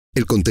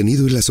El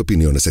contenido y las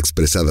opiniones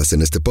expresadas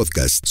en este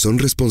podcast son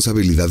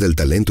responsabilidad del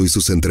talento y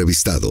sus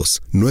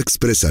entrevistados. No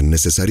expresan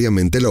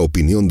necesariamente la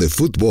opinión de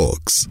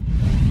Footbox,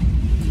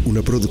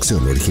 una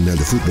producción original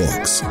de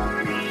Footbox.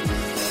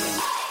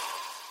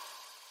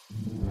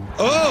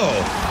 ¡Oh!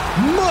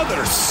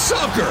 ¡Mother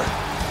Sucker!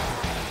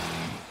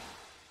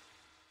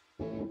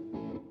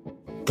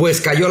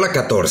 Pues cayó la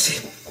 14.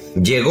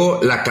 Llegó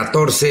la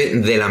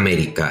 14 del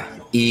América.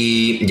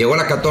 Y llegó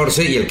la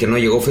 14 y el que no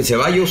llegó fue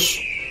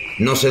Ceballos.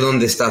 No sé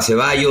dónde está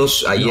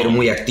Ceballos, ayer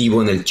muy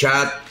activo en el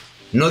chat.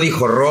 No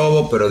dijo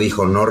robo, pero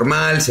dijo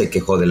normal, se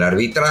quejó del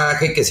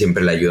arbitraje, que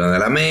siempre le ayudan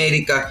al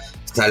América.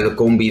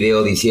 Sacó un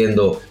video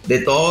diciendo de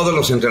todos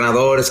los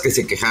entrenadores que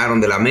se quejaron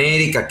del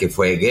América, que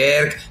fue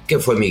Gerg, que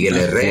fue Miguel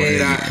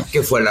Herrera,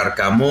 que fue el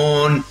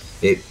Arcamón,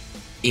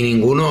 y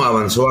ninguno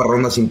avanzó a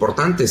rondas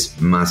importantes,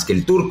 más que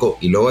el turco.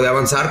 Y luego de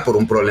avanzar, por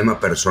un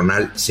problema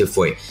personal, se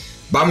fue.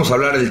 Vamos a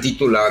hablar del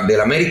título del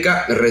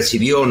América,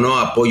 recibió o no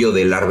apoyo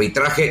del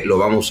arbitraje, lo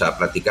vamos a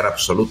platicar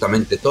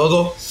absolutamente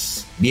todo.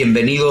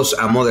 Bienvenidos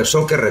a Mother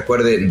Soccer,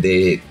 recuerden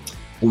de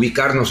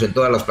ubicarnos en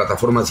todas las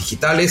plataformas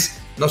digitales,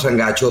 no sean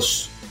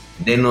gachos,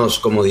 denos,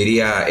 como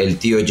diría el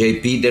tío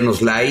JP,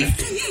 denos like,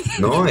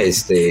 ¿no?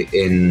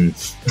 En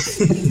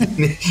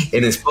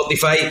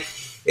Spotify,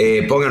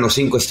 pónganos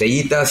 5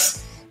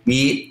 estrellitas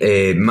y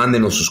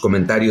mándenos sus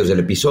comentarios del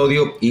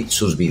episodio y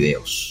sus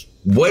videos.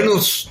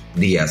 Buenos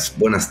días,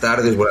 buenas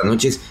tardes, buenas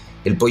noches.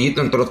 El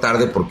pollito entró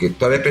tarde porque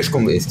todavía traes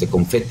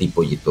confeti,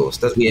 pollito.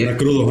 ¿Estás bien?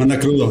 Anda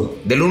crudo.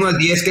 Del 1 al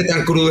 10, ¿qué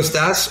tan crudo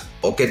estás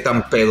o qué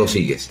tan pedo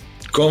sigues?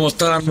 ¿Cómo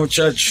están,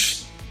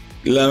 muchachos?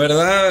 La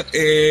verdad,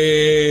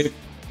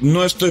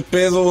 no estoy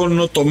pedo,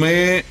 no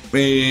tomé.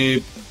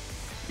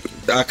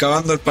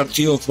 Acabando el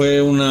partido fue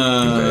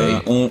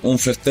un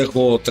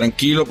festejo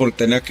tranquilo porque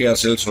tenía que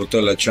hacer el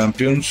sorteo de la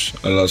Champions.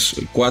 A las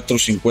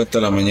 4:50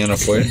 de la mañana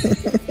fue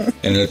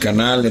en el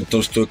canal,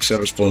 entonces tuve que ser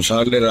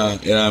responsable.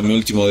 Era mi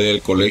último día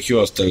del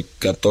colegio hasta el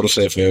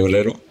 14 de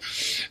febrero.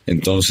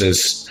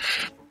 Entonces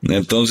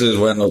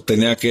bueno,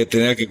 tenía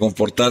que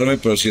comportarme,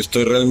 pero sí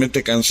estoy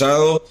realmente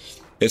cansado,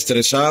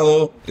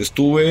 estresado,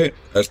 estuve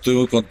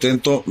muy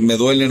contento. Me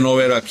duele no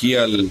ver aquí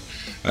al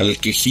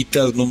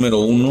quejitas número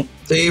 1.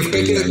 Sí,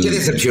 qué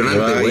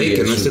decepcionante, güey,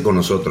 que no esté con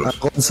nosotros. ¿A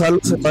Gonzalo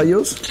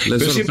Ceballos?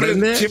 Pero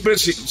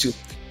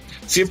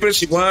siempre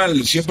es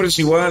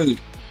igual.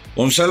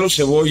 Gonzalo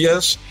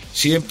Cebollas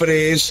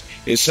siempre es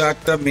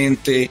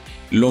exactamente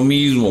lo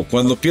mismo.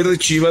 Cuando pierde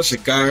Chivas se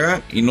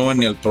caga y no va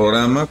ni al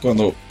programa,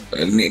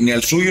 ni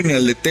al suyo, ni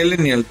al de tele,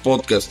 ni al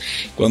podcast.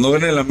 Cuando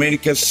ven el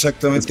América es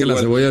exactamente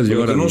igual.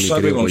 Lo que no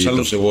sabe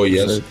Gonzalo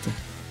Cebollas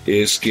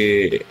es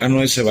que...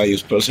 no es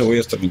Ceballos, pero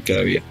Cebollas también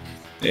queda bien.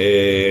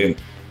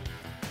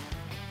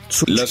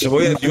 Las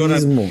Cebollas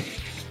lloran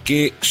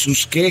que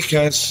sus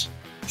quejas,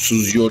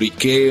 sus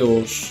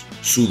lloriqueos,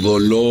 su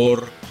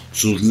dolor,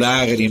 sus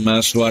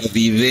lágrimas, su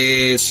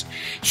ardidez,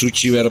 su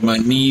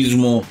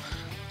chivermanismo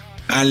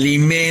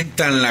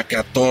alimentan la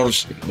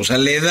 14, o sea,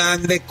 le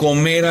dan de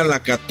comer a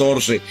la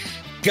 14.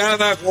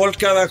 Cada gol,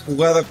 cada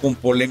jugada con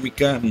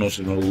polémica nos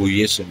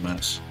enorgullece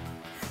más.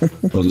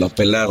 Nos la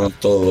pelaron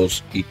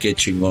todos y qué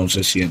chingón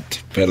se siente.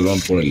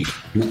 Perdón por el...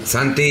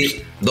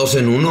 Santi,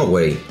 2-1,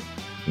 güey.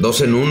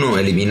 2-1.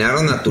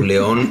 Eliminaron a tu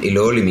León y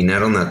luego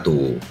eliminaron a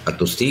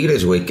tus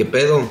Tigres, güey. ¿Qué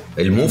pedo?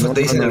 El Mufa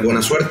te dicen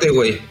buena suerte,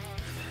 güey.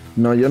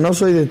 No, yo no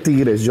soy de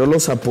Tigres, yo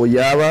los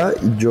apoyaba,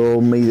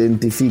 yo me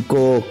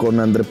identifico con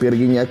André Pierre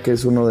Guignac, que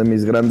es uno de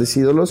mis grandes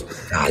ídolos.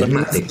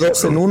 Cálmate,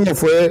 2-1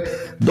 fue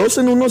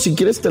 2-1, si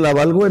quieres te la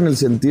valgo en el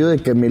sentido de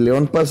que mi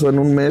León pasó en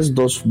un mes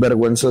 2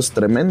 vergüenzas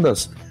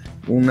tremendas.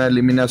 Una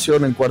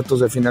eliminación en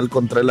cuartos de final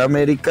contra el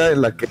América,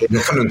 en la que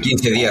déjalo en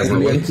 15 días,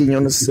 ¿no, güey?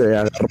 Quiñones se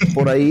agarró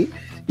por ahí,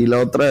 y la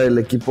otra el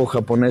equipo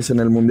japonés en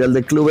el Mundial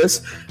de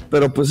Clubes,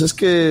 pero pues es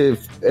que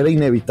era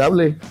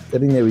inevitable,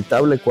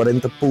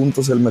 40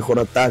 puntos, el mejor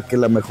ataque,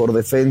 la mejor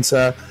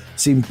defensa,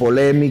 sin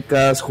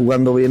polémicas,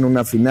 jugando bien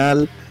una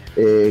final,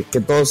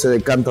 que todo se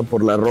decanta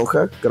por la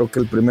roja. Creo que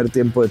el primer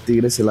tiempo de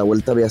Tigres en la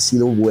vuelta había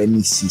sido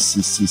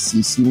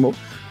buenísimo,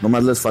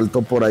 nomás les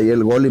faltó por ahí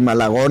el gol, y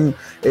Malagón,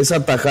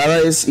 esa tajada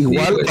es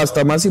igual, sí,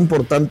 hasta más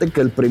importante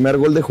que el primer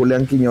gol de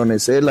Julián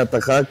Quiñones, la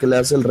tajada que le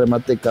hace el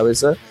remate de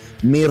cabeza.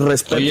 Mis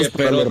respetos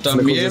para los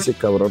reflejos de ese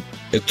cabrón.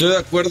 Estoy de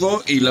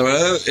acuerdo, y la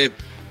verdad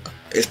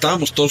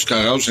estábamos todos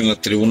cagados en la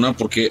tribuna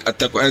porque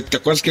te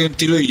acuerdas que hay un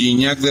tiro de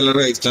Gignac de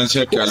larga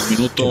distancia que al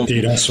minuto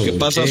que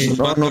pasa su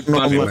mano.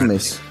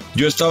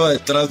 Yo estaba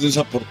detrás de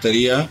esa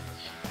portería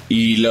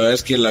y la verdad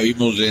es que la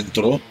vimos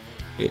dentro.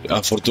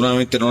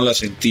 Afortunadamente no la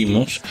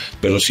sentimos,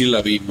 pero sí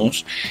la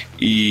vimos,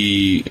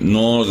 y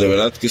no, de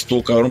verdad que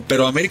estuvo cabrón.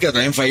 Pero América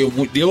también falló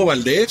muy. Diego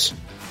Valdés,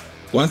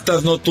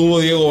 ¿cuántas no tuvo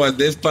Diego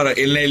Valdés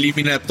en la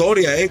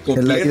eliminatoria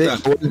completa?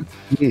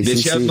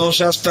 Decías, no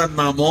seas tan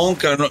mamón,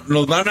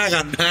 nos van a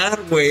ganar,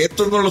 güey,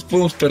 estos no los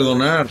podemos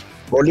perdonar.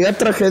 ¿Olía a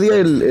tragedia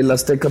el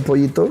Azteca,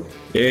 Pollito?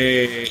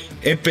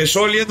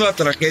 Empezó oliendo a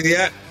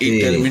tragedia y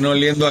terminó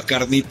oliendo a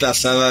carnita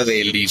asada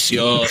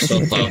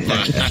delicioso,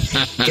 papá.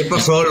 ¿Qué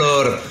pasó,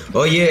 Lord?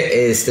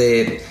 Oye,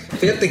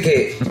 fíjate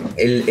que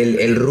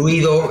el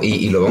ruido,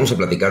 y lo vamos a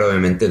platicar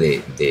obviamente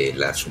de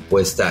la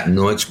supuesta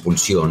no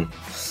expulsión,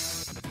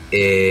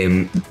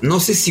 no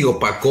sé si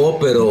opacó,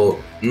 pero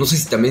no sé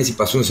si también si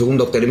pasó en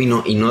segundo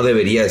término y no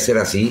debería de ser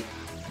así,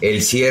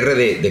 el cierre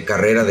de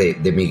carrera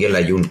de Miguel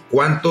Layún.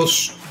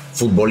 ¿Cuántos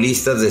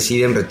futbolistas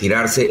deciden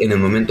retirarse en el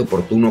momento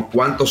oportuno?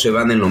 ¿Cuántos se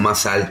van en lo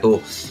más alto?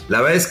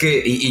 La verdad es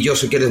que, y yo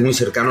sé que eres muy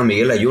cercano a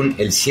Miguel Layún,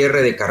 el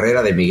cierre de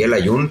carrera de Miguel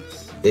Layún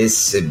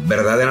es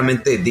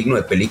verdaderamente digno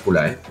de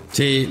película, ¿eh?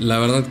 Sí, la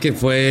verdad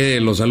que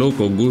lo saludo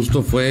con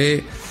gusto,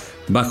 fue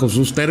bajo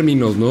sus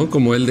términos, ¿no?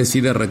 Como él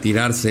decide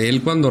retirarse.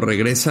 Él cuando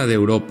regresa de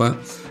Europa,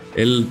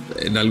 él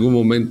en algún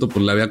momento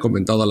pues le había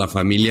comentado a la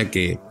familia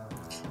que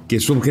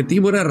su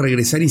objetivo era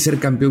regresar y ser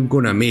campeón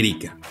con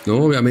América,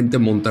 ¿no? Obviamente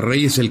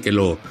Monterrey es el que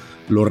lo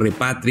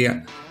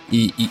repatria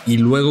y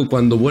luego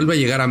cuando vuelve a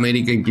llegar a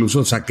América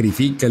incluso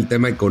sacrifica el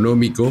tema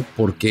económico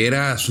porque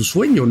era su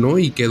sueño, ¿no?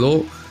 Y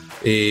quedó,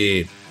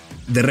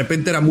 de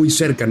repente era muy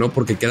cerca, ¿no?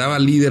 Porque quedaba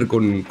líder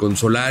con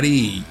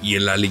Solari y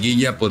en la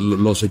liguilla pues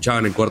los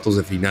echaban en cuartos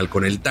de final,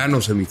 con el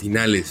Tano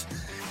semifinales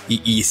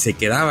y se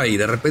quedaba y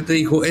de repente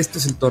dijo, este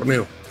es el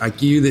torneo,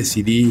 aquí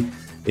decidí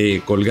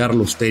colgar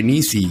los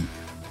tenis y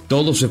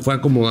todo se fue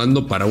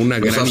acomodando para una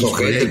gran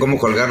historia. ¿Cómo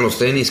colgar los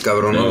tenis,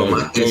 cabrón? No lo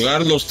mates.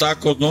 Colgar los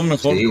tacos, ¿no?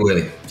 Mejor. Sí,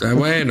 güey.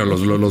 Bueno,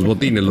 los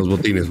botines.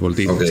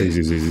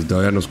 Okay. Sí.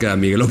 Todavía nos queda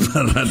Miguel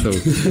para rato.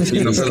 Sí,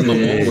 no seas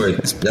mamón, güey.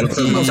 Ya lo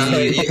estás matando.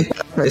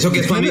 Eso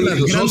que fue amigo de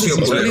tu socio,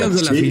 güey.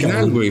 De la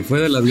final, güey.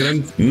 Fue de las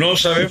grandes. No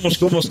sabemos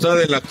cómo está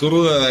de la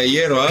cruda de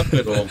ayer, ¿ah?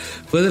 Pero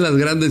fue de las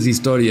grandes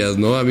historias,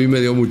 ¿no? A mí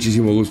me dio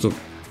muchísimo gusto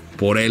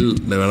por él,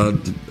 de verdad.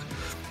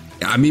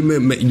 A mí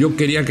yo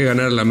quería que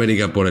ganara la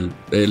América por él,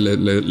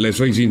 le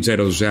soy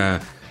sincero, o sea,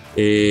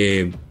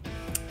 era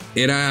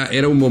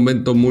un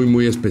momento muy,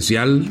 muy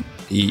especial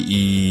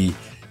y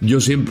yo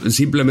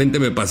simplemente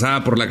me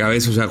pasaba por la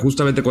cabeza, o sea,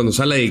 justamente cuando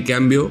sale de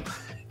cambio,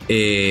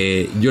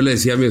 yo le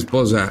decía a mi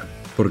esposa,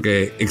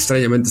 porque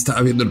extrañamente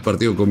estaba viendo el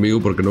partido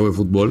conmigo porque no ve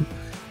fútbol,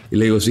 y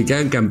le digo, si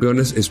quedan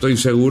campeones, estoy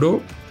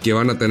seguro que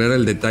van a tener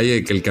el detalle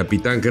de que el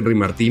capitán Henry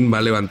Martín va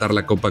a levantar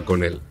la copa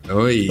con él,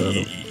 ¿no?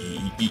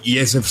 Y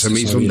ese se me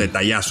hizo un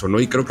detallazo, ¿no?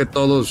 Y creo que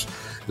todos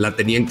la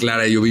tenían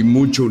clara. Yo vi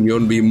mucha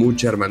unión, vi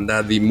mucha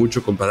hermandad, vi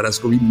mucho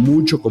compadrazgo, vi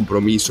mucho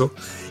compromiso.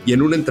 Y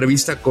en una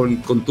entrevista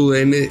con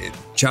TUDN,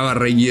 Chava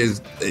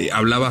Reyes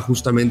hablaba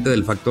justamente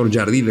del factor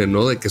Jardine,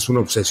 ¿no? De que es un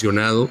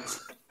obsesionado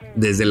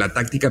desde la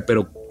táctica,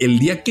 pero el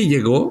día que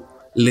llegó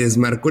les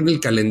marcó en el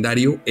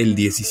calendario el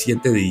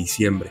 17 de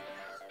diciembre.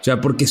 O sea,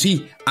 porque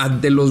sí,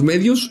 ante los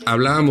medios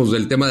hablábamos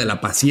del tema de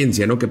la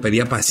paciencia, ¿no? Que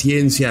pedía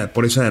paciencia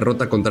por esa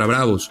derrota contra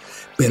Bravos.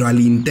 Pero a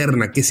la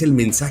interna, que es el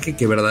mensaje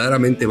que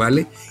verdaderamente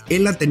vale,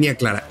 él la tenía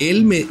clara.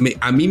 Él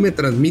a mí me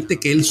transmite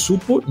que él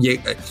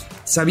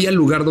sabía el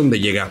lugar donde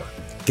llegaba.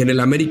 Que en el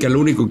América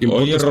lo único que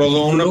importa. Oye,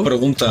 Rodó, una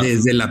pregunta.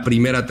 Desde la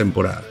primera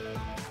temporada.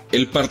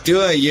 El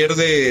partido de ayer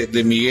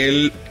de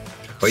Miguel...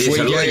 Oye,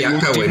 saluda a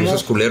Yaca, güey, no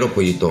es culero,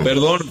 Pollito.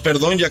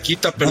 Perdón,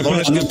 Yaquita,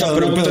 perdón, es que esta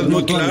pregunta es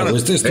muy clara.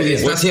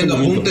 Está haciendo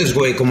apuntes,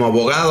 güey, como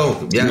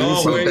abogado. Ya,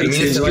 no, cuando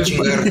termine se va a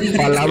chingar.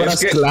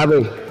 Palabras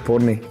clave,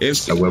 pone.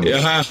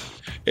 Ajá,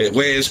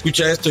 güey,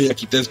 escucha esto,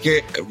 Yaquita, es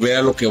que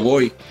vea lo que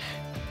voy.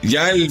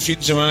 Ya el fin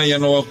de semana ya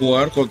no va a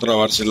jugar contra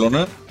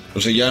Barcelona,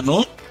 o sea, ya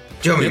no.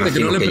 Yo me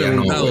imagino que no le he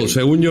preguntado, no,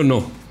 según yo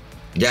no.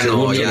 Ya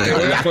no,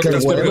 ya. Porque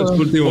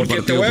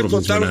te voy a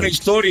contar una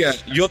historia.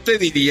 Yo te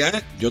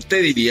diría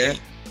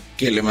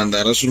que le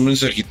mandaras un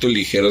mensajito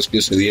ligero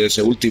que se diera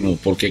ese último,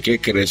 porque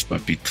 ¿qué crees,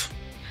 papito?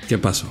 ¿Qué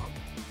pasó?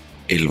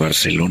 El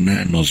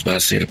Barcelona nos va a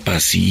hacer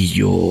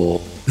pasillo.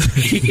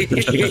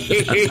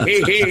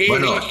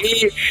 Bueno,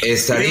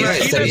 estaría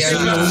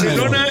el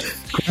Barcelona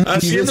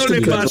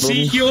haciéndole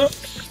pasillo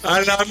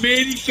a la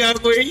América,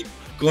 güey,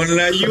 con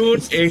la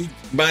Jun en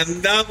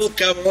bandado,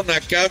 cabrón,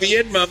 acá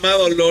bien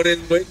mamado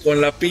Loren, güey,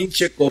 con la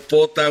pinche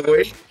copota,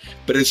 güey,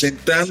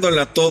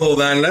 presentándola a todo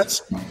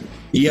Dallas.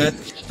 Y a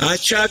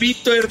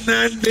Chavito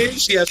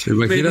Hernández y a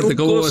imagínate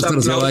cómo va a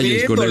estar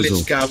Ceballos con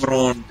eso,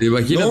 cabrón.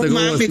 Imagínate no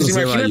mames,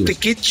 imagínate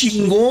qué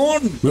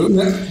chingón.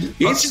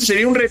 Ese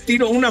sería un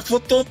retiro, una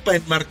foto para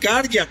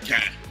enmarcar ya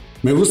acá.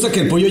 Me gusta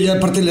que el pollo ya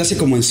aparte le hace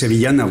como en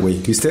sevillana, güey,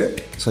 ¿viste?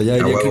 O sea, ya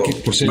que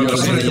por ser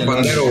el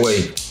pandero,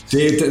 güey.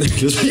 Sí,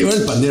 yo soy llevar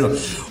el pandero.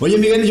 Oye,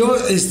 Miguel, yo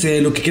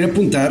lo que quería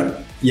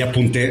apuntar y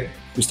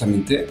apunté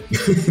justamente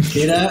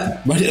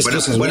era varias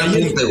cosas. Buen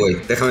apunte, güey.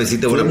 Déjame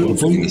decirte buen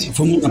apunte.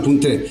 Fue un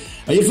apunte.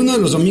 Ayer fue uno de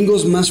los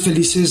domingos más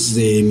felices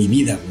de mi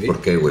vida, güey.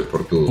 ¿Por qué, güey?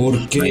 Porque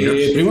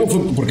primero fue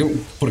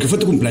porque fue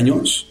tu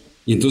cumpleaños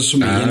y entonces eso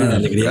me llena de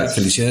alegría. Gracias.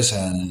 Felicidades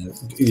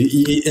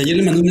y ayer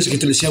le mandé un mensaje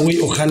que le decía, güey,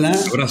 ojalá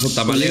abrazo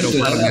tamalero,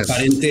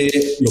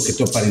 aparente lo que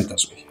tú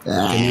aparentas, güey.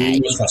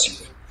 No es fácil,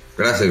 güey.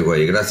 Gracias,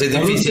 güey. Gracias.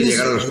 Es difícil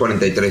llegar a los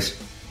 43.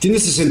 Tiene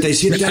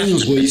 67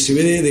 años, güey, y se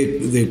ve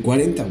de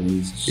 40,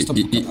 güey.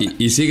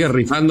 Y sigue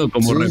rifando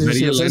como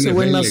refería la NFL. Ese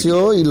güey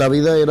nació y la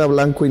vida era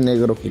blanco y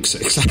negro.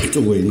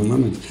 Exacto, güey, no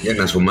mames.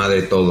 Llegan a su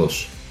madre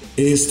todos.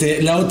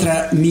 La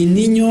otra, mi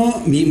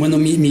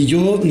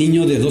yo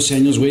niño de 12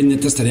 años, güey,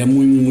 neta estaría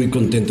muy, muy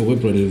contento, güey,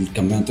 por el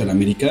campeonato de la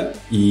América.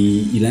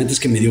 Y la neta es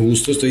que me dio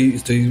gusto,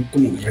 estoy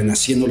como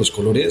renaciendo los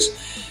colores.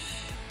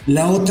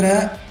 La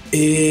otra,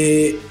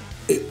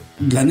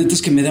 la neta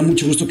es que me da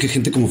mucho gusto que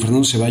gente como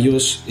Fernando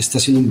Ceballos está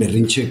haciendo un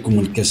berrinche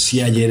como el que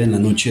hacía ayer en la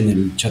noche en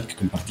el chat que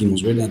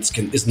compartimos, güey. La neta es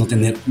que es no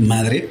tener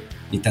madre,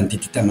 ni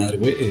tantitita madre,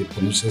 güey,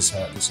 ponerse de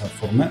esa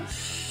forma.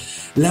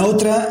 La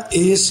otra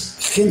es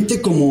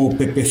gente como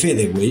Pepe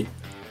Fede, güey,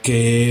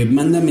 que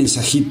manda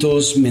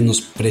mensajitos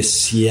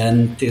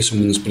menospreciantes o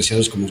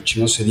menospreciados, como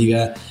chino se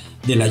diga,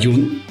 del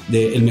Ayun,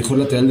 del mejor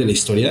lateral de la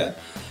historia.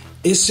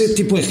 Ese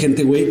tipo de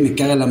gente, güey, me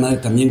caga la madre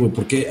también, güey,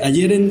 porque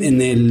ayer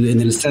en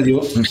el estadio,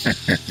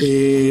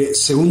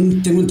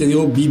 según tengo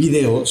entendido, vi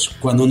videos,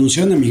 cuando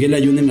anunciaron a Miguel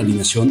Ayun en la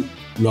alineación,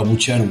 lo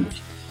abuchearon, güey.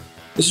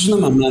 Eso es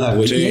una mamada,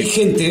 güey. Sí. Y hay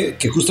gente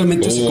que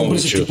justamente se compra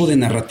ese tipo de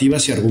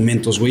narrativas y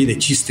argumentos, güey, de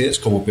chistes,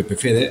 como Pepe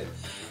Fede,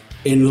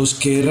 en los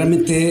que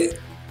realmente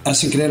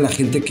hacen creer a la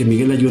gente que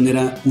Miguel Ayun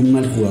era un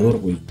mal jugador,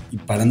 güey. Y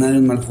para nada era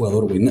un mal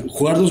jugador, güey.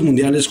 Jugar 2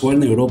 mundiales, jugar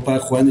en Europa,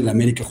 jugar en el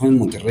América, jugar en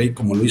Monterrey,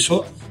 como lo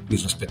hizo,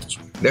 mis respetos,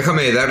 güey.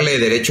 Déjame darle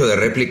derecho de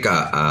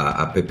réplica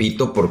a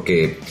Pepito,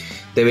 porque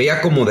te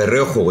veía como de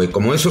reojo, güey.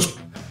 Como esos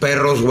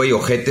perros, güey,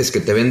 ojetes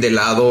que te ven de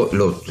lado,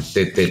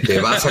 te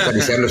vas a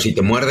acariciarlos y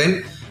te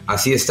muerden.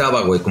 Así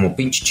estaba, güey, como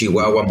pinche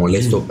chihuahua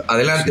molesto.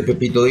 Adelante,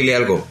 Pepito, dile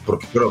algo,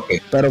 porque creo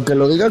que... Pero que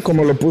lo diga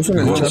como lo puso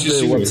en el chat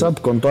de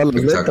WhatsApp, con todas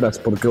las letras,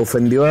 porque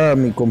ofendió a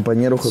mi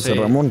compañero José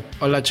Ramón.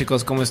 Hola,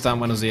 chicos, ¿cómo están?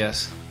 Buenos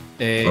días.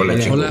 Hola,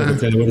 chicos. Hola.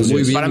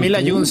 Muy bien. Para mí,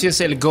 la Jun sí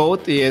es el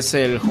GOAT y es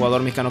el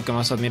jugador mexicano que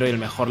más admiro y el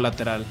mejor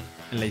lateral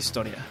en la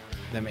historia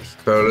de México.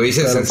 Pero lo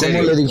dices en serio.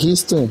 ¿Cómo le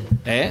dijiste?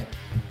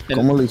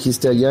 ¿Cómo le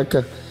dijiste a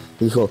Yaka?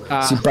 Dijo,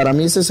 si para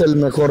mí ese es el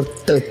mejor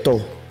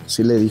teto.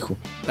 Sí le dijo.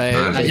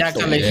 A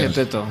Yaka le dije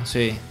teto,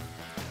 sí.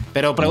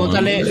 Pero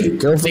pregúntale,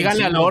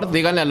 díganle a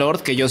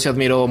Lord que yo sí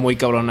admiro muy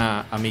cabrón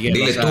a Miguel.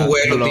 Dile tú,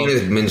 güey, lo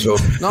tienes menso.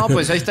 No,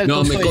 pues ahí está el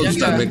No, me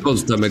consta.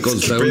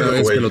 Una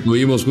vez que lo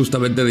tuvimos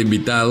justamente de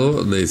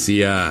invitado,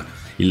 decía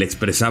y le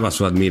expresaba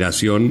su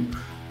admiración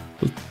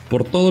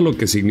por todo lo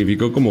que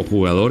significó como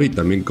jugador y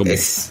también como...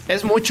 Es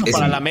mucho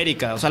para la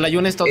América. O sea, la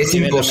Jun está... Es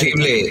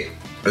imposible,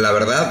 la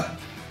verdad,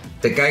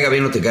 te caiga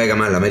bien o te caiga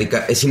mal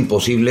América, es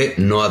imposible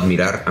no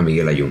admirar a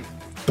Miguel Ayun.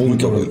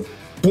 Punto, güey.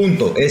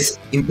 Punto. Es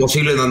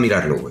imposible no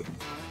admirarlo, güey.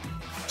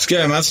 Es que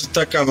además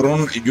está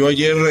cabrón. Yo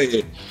ayer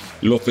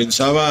lo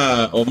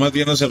pensaba, o más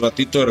bien hace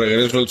ratito de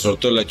regreso al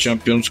sorteo de la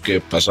Champions, que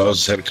pasaba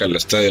cerca del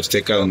Estadio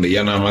Azteca, donde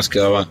ya nada más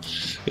quedaba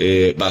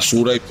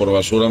basura, y por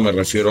basura me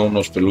refiero a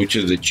unos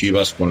peluches de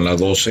Chivas con la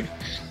 12.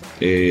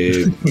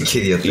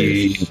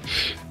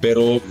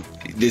 Pero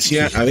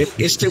decía, a ver,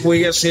 este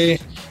güey hace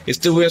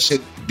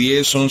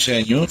 10, 11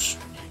 años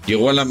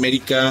llegó a la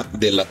América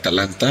del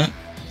Atalanta.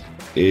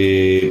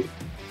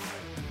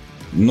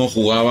 No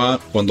jugaba,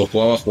 cuando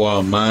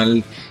jugaba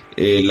mal,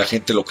 la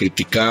gente lo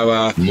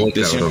criticaba,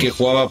 decían que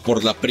jugaba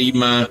por la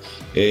prima,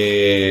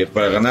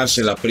 para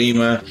ganarse la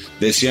prima,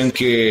 decían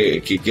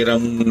que era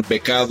un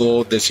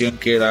becado, decían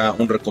que era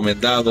un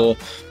recomendado,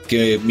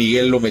 que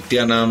Miguel lo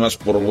metía nada más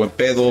por buen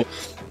pedo.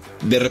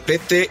 De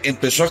repente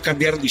empezó a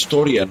cambiar la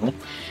historia, ¿no?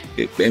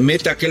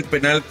 Mete aquel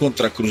penal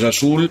contra Cruz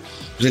Azul,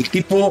 pues el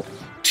tipo...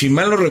 Si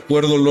mal no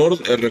recuerdo, Lord,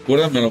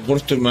 recuérdame, a lo mejor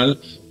estoy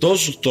mal,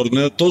 todos los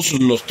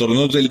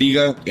torneos de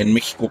liga en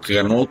México que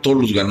ganó,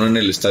 todos los ganó en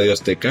el Estadio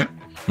Azteca,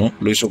 ¿no?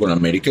 Lo hizo con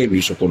América y lo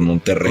hizo con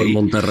Monterrey. Con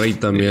Monterrey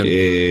también.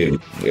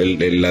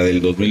 La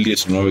del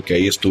 2019 que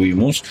ahí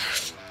estuvimos.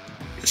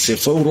 Se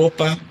fue a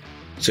Europa,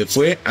 se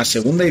fue a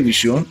segunda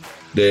división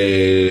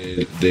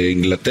de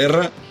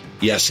Inglaterra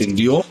y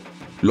ascendió.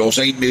 O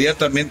sea,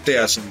 inmediatamente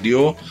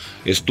ascendió,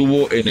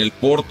 estuvo en el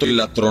Porto y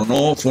la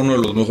tronó, fue uno de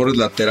los mejores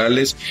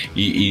laterales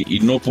y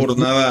no por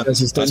nada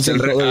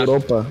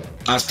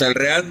hasta el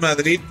Real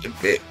Madrid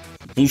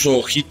puso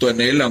ojito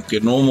en él,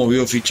 aunque no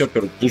movió ficha,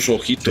 pero puso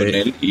ojito en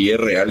él, y es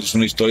real, es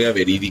una historia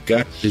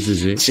verídica.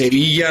 Sí.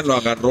 Sevilla lo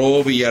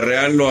agarró,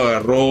 Villarreal lo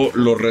agarró,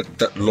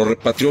 lo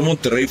repatrió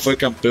Monterrey, fue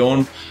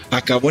campeón,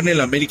 acabó en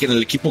el América, en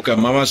el equipo que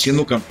amaba,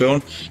 siendo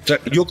campeón. O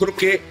sea, yo creo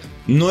que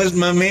no es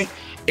mame,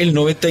 el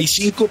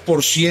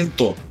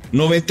 95%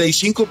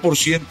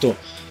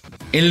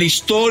 en la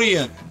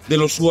historia de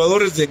los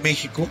jugadores de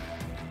México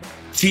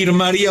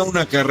firmaría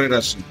una carrera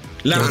así.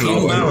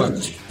 Pero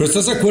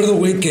 ¿estás de acuerdo,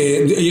 güey?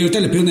 Y ahorita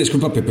le pido una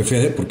disculpa a Pepe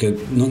Fede, porque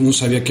no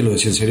sabía que lo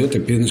decía en serio. Te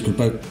pido una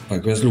disculpa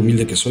para que veas lo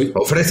humilde que soy.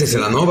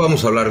 Ofrécesela, ¿no?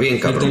 Vamos a hablar bien,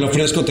 cabrón. Te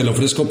lo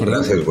ofrezco,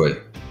 perdón. Gracias, güey.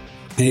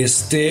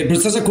 Pero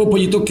 ¿estás de acuerdo,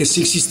 Pollito, que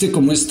sí existe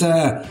como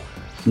esta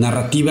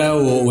narrativa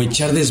o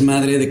echar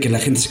desmadre de que la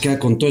gente se queda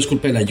con todo es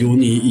culpa del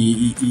Ayun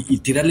y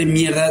tirarle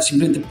mierda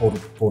simplemente por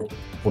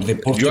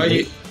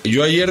deporte?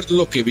 Yo ayer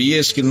lo que vi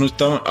es que no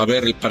estaba... A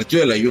ver, el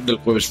partido del Ayun del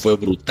jueves fue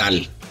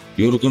brutal.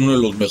 Yo creo que uno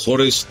de los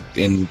mejores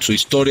en su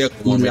historia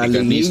como americanista.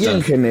 La liguilla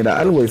en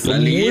general, güey. Fue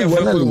muy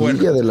buena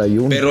liguilla del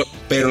Ayun.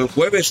 Pero el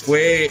jueves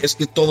es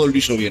que todo lo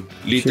hizo bien.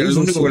 Literal,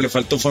 lo único que le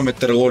faltó fue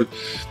meter gol.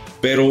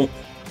 Pero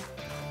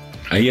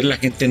ayer la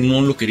gente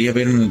no lo quería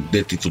ver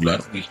de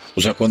titular, güey.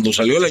 O sea, cuando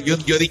salió el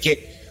Ayun, yo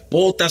dije,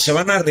 puta, se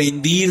van a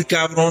rendir,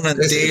 cabrón,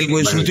 ante él,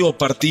 güey, su último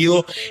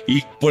partido.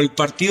 Y por el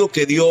partido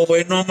que dio,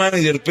 güey, no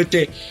mames, y de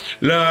repente,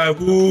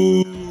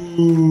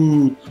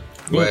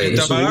 Güey,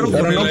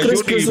 pero ¿no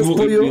crees que esos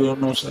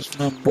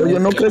Pollo,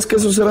 ¿no crees que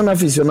esos eran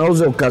aficionados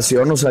de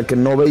ocasión? O sea, que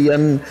no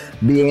veían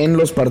bien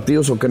los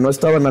partidos o que no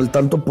estaban al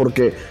tanto,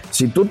 porque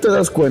si tú te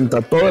das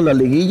cuenta, toda la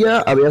liguilla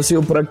había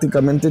sido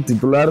prácticamente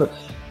titular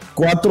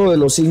 4 de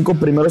los 5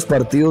 primeros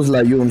partidos la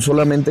Jun,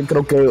 solamente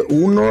creo que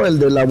uno, el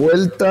de la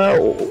vuelta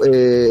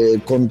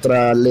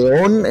contra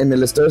León en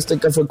el Estadio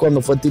Azteca, fue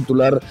cuando fue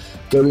titular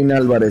Kevin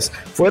Álvarez.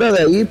 Fuera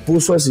de ahí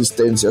puso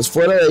asistencias,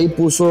 fuera de ahí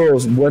puso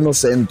buenos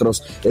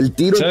centros. El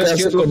tiro que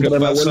hace contra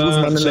Nahuel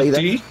Guzmán en la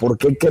ida, ¿por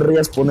qué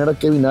querrías poner a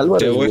Kevin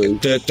Álvarez?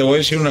 Te voy a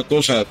decir una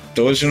cosa,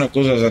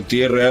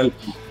 Santi, es real.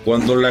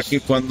 Cuando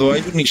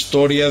hay una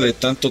historia de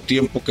tanto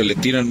tiempo que le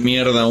tiran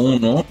mierda a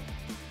uno,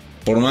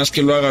 por más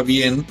que lo haga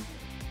bien,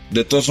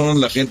 de todas formas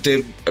la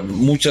gente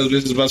muchas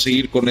veces va a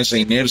seguir con esa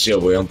inercia,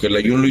 güey, aunque el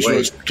Ayun lo hizo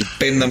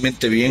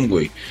estupendamente bien,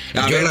 güey.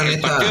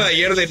 El partido de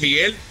ayer de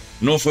Miguel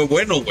no fue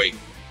bueno, güey.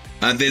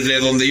 Desde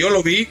donde yo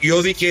lo vi,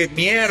 yo dije,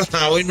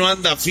 mierda, hoy no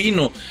anda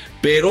fino,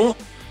 pero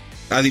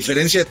a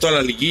diferencia de toda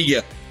la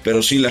liguilla,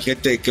 pero sí la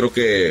gente creo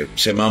que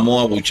se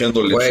mamó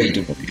abuchándole el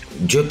último día.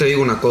 Yo te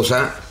digo una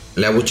cosa,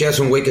 le abucheas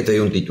a un güey que te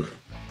dio un título.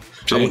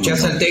 Sí,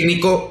 abucheas al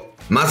técnico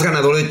más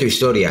ganador de tu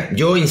historia.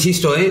 Yo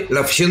insisto, la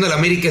afición del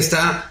América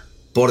está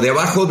por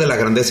debajo de la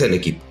grandeza del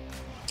equipo.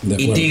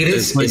 Y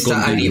Tigres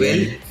está a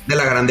nivel de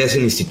la grandeza de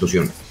la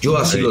institución. Yo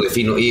así lo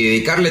defino. Y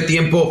dedicarle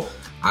tiempo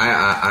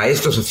a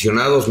estos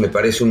aficionados me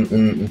parece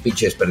un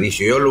pinche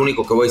desperdicio. Yo lo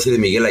único que voy a decir de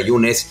Miguel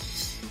Ayun es,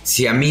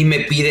 si a mí me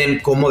piden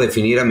cómo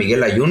definir a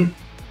Miguel Ayun,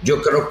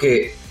 yo creo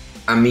que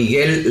a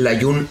Miguel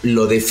Ayun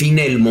lo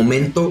define el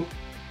momento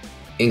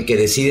en que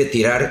decide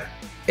tirar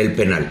el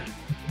penal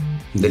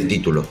del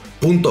título.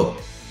 Punto.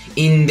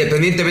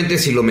 Independientemente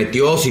si lo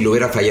metió o si lo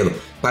hubiera fallado.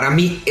 Para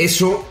mí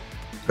eso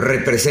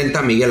representa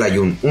a Miguel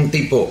Ayun, un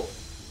tipo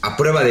a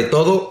prueba de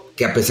todo,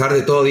 que a pesar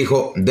de todo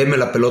dijo, deme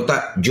la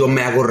pelota, yo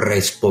me hago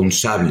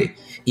responsable.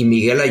 Y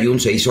Miguel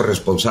Ayun se hizo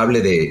responsable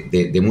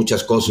de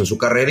muchas cosas en su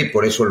carrera y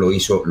por eso lo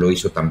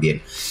hizo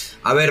también.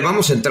 A ver,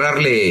 vamos a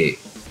entrarle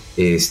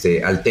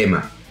al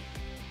tema.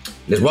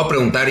 Les voy a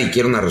preguntar y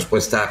quiero una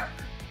respuesta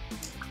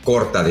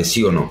corta de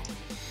sí o no.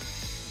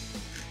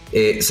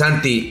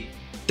 Santi,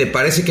 ¿te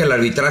parece que el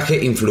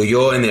arbitraje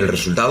influyó en el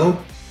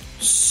resultado?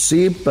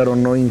 Sí, pero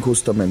no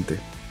injustamente.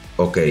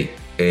 Ok.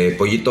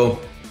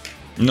 Pollito.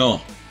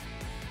 No.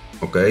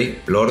 Ok.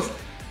 Lord.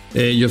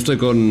 Yo estoy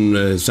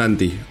con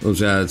Santi. O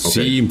sea,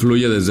 sí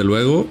influye desde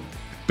luego,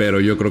 pero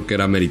yo creo que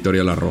era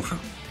meritoria la roja.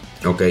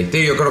 Ok.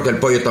 Sí, yo creo que el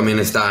Pollo también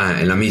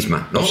está en la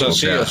misma, ¿no? O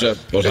sea,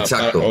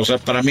 exacto.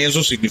 Para mí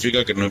eso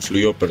significa que no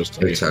influyó, pero está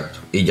bien. Exacto.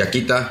 ¿Y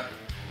Yaquita?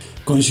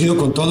 Coincido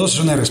con todos,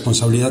 es una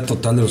responsabilidad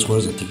total de los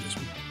jugadores de Tigres.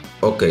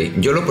 Ok.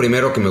 Yo lo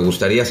primero que me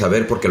gustaría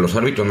saber, porque los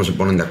árbitros no se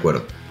ponen de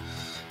acuerdo,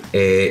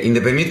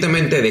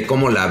 independientemente de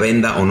cómo la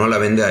venda o no la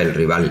venda el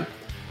rival,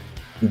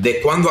 ¿de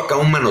cuándo acá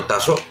un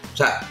manotazo? O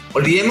sea,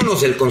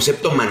 olvidémonos del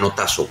concepto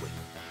manotazo, güey.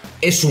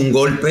 Es un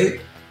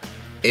golpe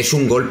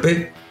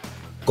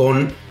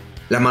con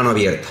la mano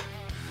abierta.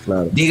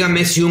 Claro.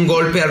 Dígame si un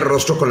golpe al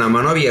rostro con la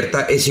mano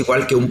abierta es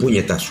igual que un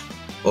puñetazo.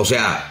 O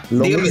sea,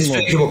 dígame si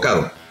estoy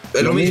equivocado.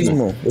 Es lo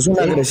mismo. Es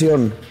una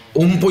agresión.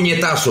 Un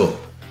puñetazo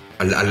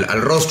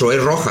al rostro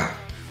es roja.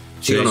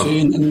 ¿Sí o no?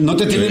 Sí, no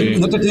te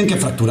tienen que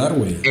fracturar,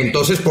 güey.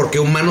 Entonces, ¿por qué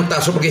un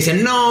manotazo? Porque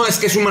dicen, no, es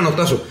que es un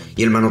manotazo.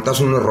 Y el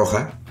manotazo no es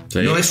roja. Sí.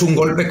 No es un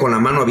golpe con la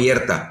mano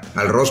abierta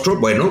al rostro.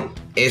 Bueno,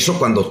 eso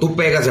cuando tú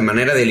pegas de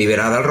manera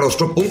deliberada al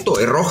rostro, punto,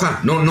 es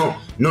roja.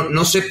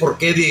 No sé por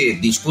qué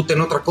discuten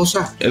otra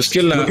cosa. Es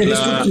que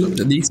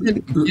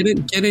dicen,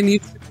 quieren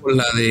ir con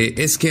la de,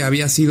 es que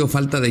había sido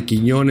falta de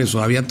Quiñones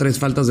o había 3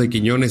 faltas de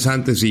Quiñones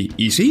antes.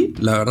 Y sí,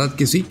 la verdad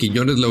que sí,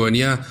 Quiñones lo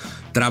venía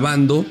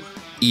trabando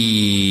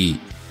y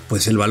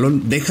pues el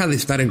balón deja de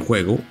estar en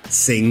juego,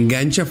 se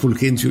engancha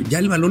Fulgencio, ya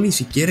el balón ni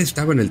siquiera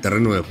estaba en el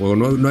terreno de juego,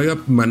 no había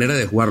manera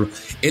de jugarlo,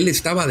 él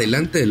estaba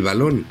delante del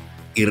balón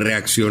y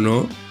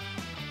reaccionó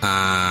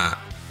a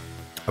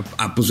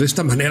pues de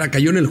esta manera,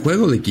 cayó en el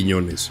juego de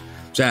Quiñones,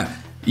 o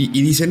sea,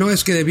 y dice, no,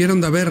 es que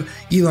debieron de haber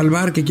ido al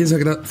VAR, que quién se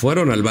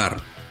fueron al VAR,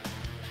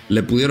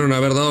 le pudieron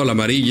haber dado la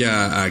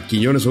amarilla a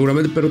Quiñones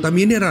seguramente, pero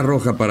también era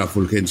roja para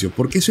Fulgencio,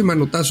 porque ese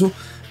manotazo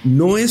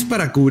no es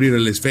para cubrir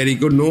el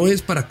esférico, no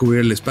es para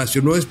cubrir el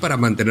espacio, no es para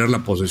mantener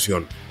la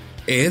posesión.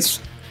 Es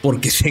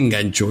porque se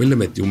enganchó y le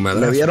metió un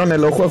madrazo. ¿Le vieron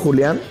el ojo a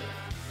Julián?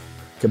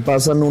 Que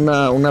pasan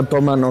una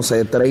toma, no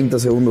sé, 30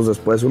 segundos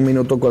después, un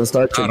minuto cuando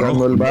estaba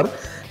checando el VAR,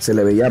 se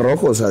le veía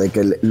rojo, o sea, de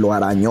que lo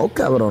arañó,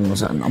 cabrón. O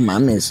sea, no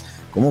mames.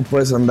 ¿Cómo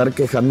puedes andar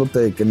quejándote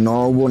de que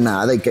no hubo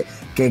nada y que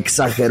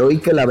exageró y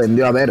que la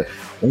vendió? A ver,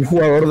 un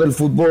jugador del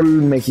fútbol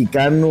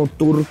mexicano,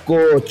 turco,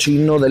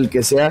 chino, del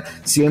que sea,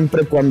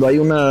 siempre cuando hay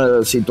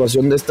una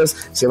situación de estas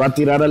se va a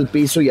tirar al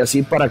piso y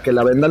así para que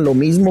la vendan, lo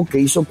mismo que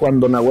hizo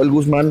cuando Nahuel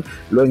Guzmán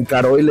lo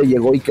encaró y le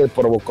llegó y que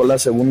provocó la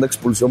segunda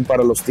expulsión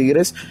para los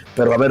Tigres,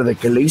 pero a ver, de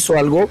que le hizo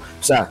algo,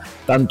 o sea,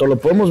 tanto lo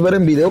podemos ver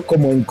en video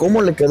como en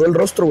cómo le quedó el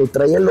rostro, güey,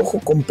 traía el ojo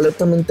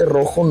completamente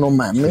rojo, no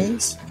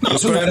mames. No,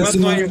 es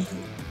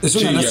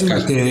una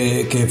lástima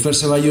que Fer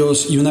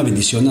Ceballos, y una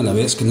bendición a la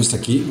vez, que no está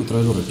aquí, otra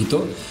vez lo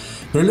repito,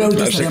 pero él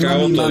ahorita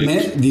estaría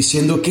mame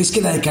diciendo que es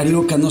que la de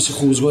Carioca no se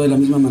juzgó de la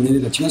misma manera y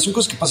la chingada. Son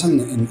cosas que pasan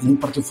en un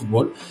partido de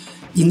fútbol,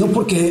 y no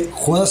porque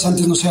jugadas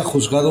antes no sea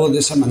juzgado de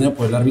esa manera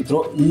por el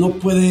árbitro, no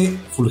puede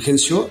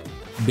Fulgencio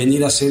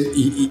venir a hacer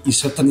y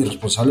ser tan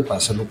irresponsable para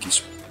hacer lo que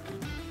hizo.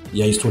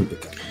 Y ahí estuvo el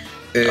pecado.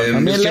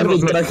 El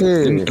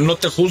arbitraje... no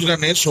te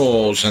juzgan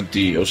eso,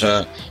 Santi. O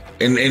sea,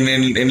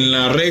 en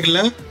la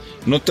regla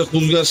no te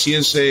juzgas si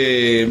es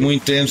muy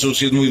intenso,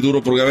 si es muy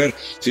duro. Porque, a ver,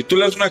 si tú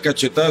le das una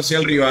cachetada hacia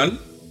el rival,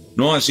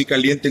 ¿no? Así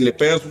caliente, y le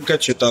pegas un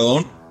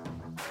cachetadón,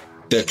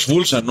 te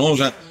expulsan, ¿no? O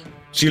sea,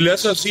 si le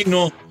haces así,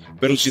 no.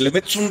 Pero si le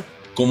metes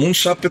como un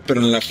zape, pero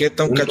en la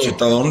jeta, un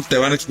cachetadón, te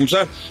van a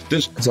expulsar.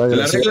 Entonces,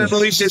 la regla no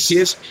dice si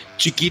es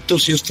chiquito,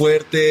 si es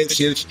fuerte,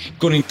 si es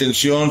con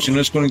intención, si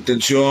no es con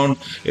intención,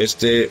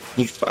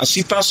 pues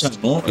así pasa,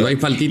 ¿no? No hay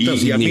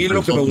faltitas. Y a mí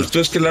lo que me gustó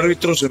es que el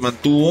árbitro se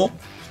mantuvo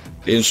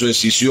en su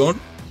decisión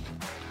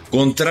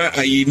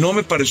y no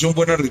me pareció un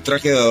buen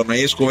arbitraje de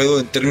Adonai Escobedo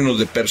en términos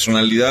de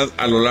personalidad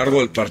a lo largo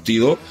del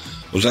partido.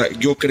 O sea,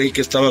 yo creí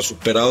que estaba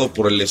superado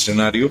por el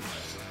escenario.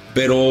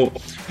 Pero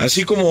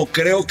así como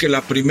creo que la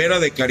primera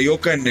de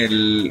Carioca en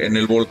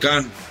el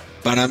Volcán,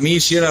 para mí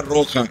sí era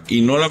roja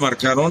y no la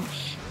marcaron,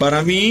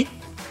 para mí,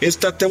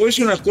 te voy a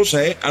decir una cosa,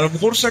 a lo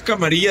mejor saca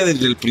amarilla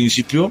desde el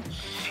principio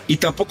y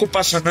tampoco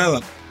pasa nada,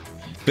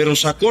 pero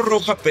sacó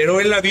roja, pero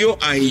él la vio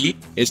ahí,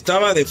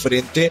 estaba de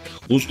frente,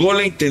 juzgó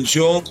la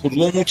intención,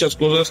 juzgó muchas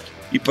cosas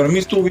y para mí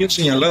estuvo bien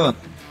señalada.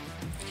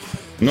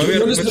 No había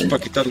argumentos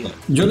para quitarla.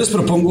 Yo les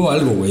propongo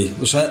algo, güey.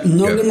 O sea,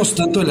 no hablemos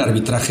tanto del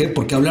arbitraje,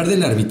 porque hablar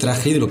del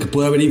arbitraje y de lo que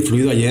puede haber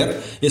influido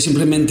ayer es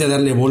simplemente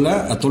darle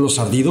bola a todos los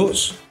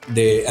ardidos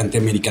de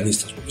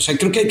antiamericanistas, güey. O sea,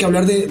 creo que hay que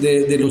hablar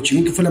de lo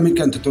chingón que fue la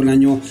América durante todo el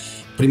año.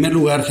 Primer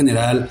lugar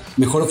general,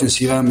 mejor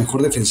ofensiva,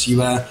 mejor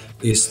defensiva.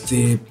 Es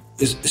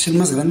el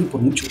más grande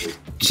por mucho, güey.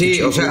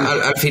 Sí, o sea,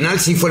 al final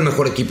sí fue el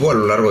mejor equipo a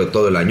lo largo de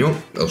todo el año,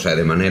 o sea,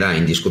 de manera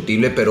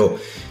indiscutible, pero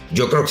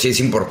yo creo que sí es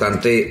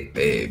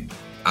importante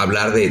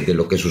hablar de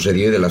lo que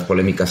sucedió y de las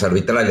polémicas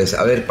arbitrales.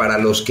 A ver, para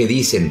los que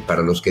dicen,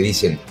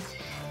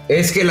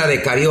 es que la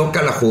de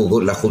Carioca la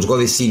juzgó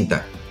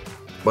distinta.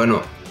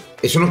 Bueno,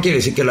 eso no quiere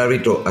decir que el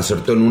árbitro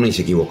acertó en una y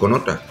se equivocó en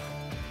otra.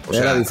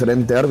 Era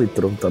diferente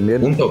árbitro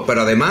también. Punto.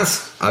 Pero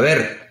además, a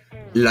ver,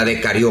 la de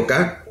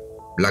Carioca,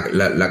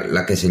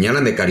 la que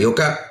señalan de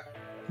Carioca,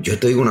 yo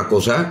te digo una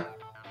cosa,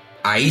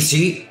 ahí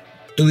sí,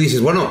 tú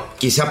dices, bueno,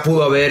 quizá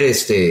pudo haber,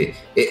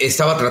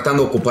 estaba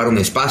tratando de ocupar un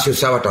espacio,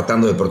 estaba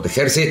tratando de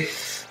protegerse,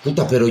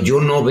 puta, pero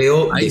yo no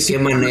veo ahí de qué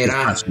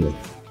manera.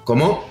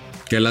 ¿Cómo?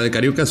 Que la de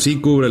Carioca sí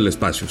cubre el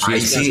espacio. Sí,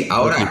 ahí sí,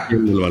 ahora,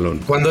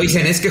 cuando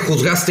dicen es que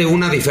juzgaste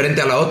una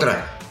diferente a la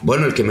otra,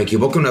 bueno, el que me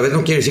equivoque una vez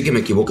no quiere decir que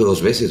me equivoque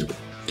dos veces, güey.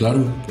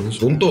 Claro, por eso.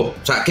 Punto. O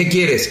sea, ¿qué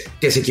quieres?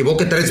 ¿Que se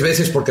equivoque 3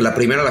 veces porque la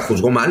primera la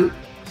juzgó mal?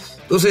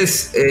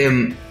 Entonces,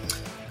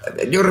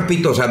 yo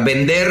repito, o sea,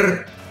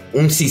 vender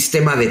un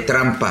sistema de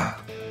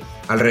trampa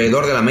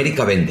alrededor de la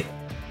América vende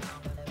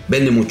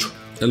mucho.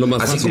 Es lo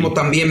más así fácil. Como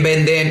también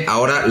venden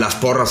ahora las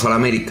porras a la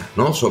América,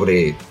 ¿no?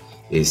 Sobre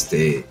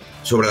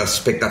las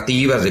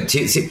expectativas.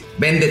 Sí,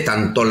 vende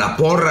tanto la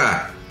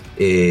porra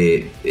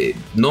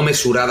no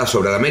mesurada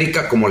sobre la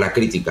América como la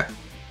crítica.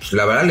 Pues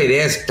la verdad, la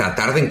idea es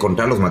tratar de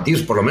encontrar los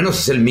matices, por lo menos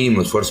es el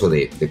mínimo esfuerzo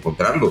de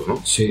encontrarlos,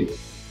 ¿no? Sí.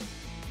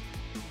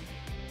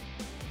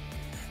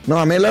 No,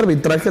 a mí el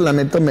arbitraje, la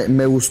neta,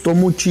 me gustó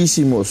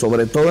muchísimo,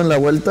 sobre todo en la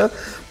vuelta,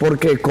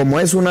 porque como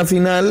es una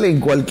final, en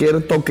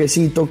cualquier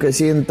toquecito que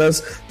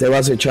sientas, te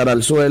vas a echar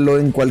al suelo,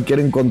 en cualquier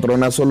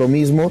encontronazo lo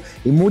mismo,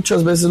 y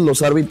muchas veces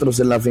los árbitros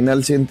en la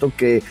final siento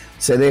que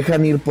se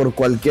dejan ir por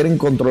cualquier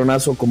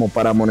encontronazo como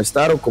para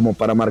amonestar o como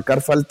para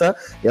marcar falta,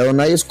 y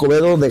Adonai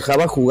Escobedo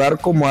dejaba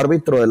jugar como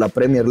árbitro de la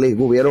Premier League.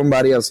 Hubieron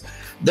varias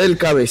del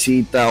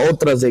Cabecita,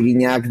 otras de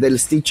Guiñac, del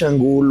Stitch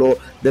Angulo,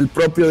 del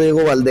propio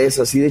Diego Valdés,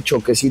 así de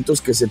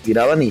choquecitos que se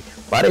tiraban y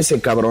parece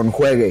cabrón,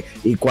 juegue.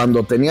 Y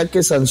cuando tenía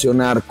que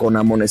sancionar con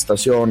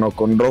amonestación o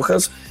con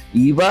rojas,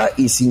 iba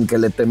y sin que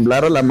le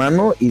temblara la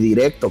mano y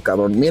directo,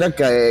 cabrón. Mira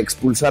que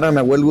expulsaran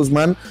a Nahuel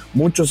Guzmán,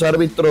 muchos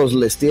árbitros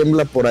les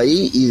tiembla por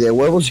ahí y de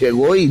huevos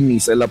llegó y ni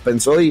se la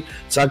pensó y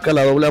saca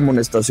la doble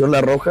amonestación,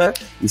 la roja,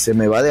 y se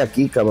me va de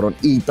aquí, cabrón.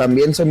 Y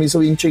también se me hizo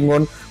bien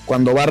chingón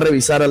cuando va a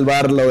revisar al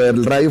VAR lo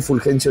del Rayo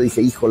Fulgencio,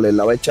 dije, híjole,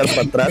 la va a echar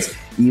para atrás,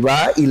 y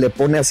va y le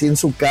pone así en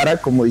su cara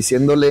como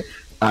diciéndole,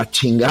 a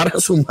chingar a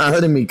su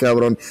madre, mi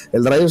cabrón.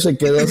 El Rayo se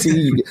quedó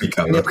así,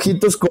 con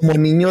ojitos como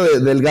niño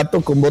del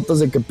gato con botas,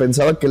 de que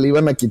pensaba que le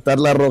iban a quitar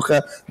la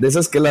roja, de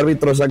esas que el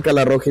árbitro saca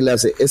la roja y le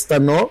hace, esta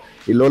no,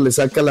 y luego le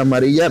saca la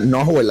amarilla,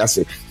 no, güey, le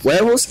hace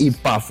huevos y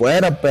pa'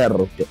 afuera,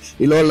 perro.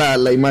 Y luego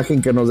la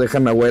imagen que nos deja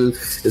Nahuel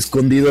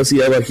escondido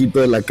así abajito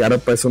de la cara,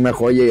 pues una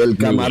joya, y el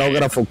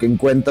camarógrafo que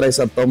encuentra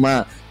esa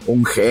toma,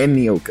 un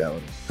genio,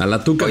 cabrón. A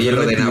la Tuca. Oye,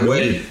 Ferretti, lo de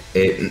Nahuel,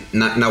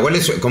 Nahuel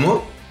es,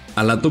 ¿cómo?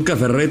 A la Tuca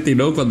Ferretti,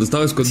 ¿no? Cuando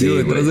estaba escondido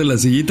detrás de la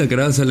sillita, que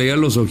nada se le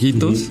veían los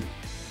ojitos.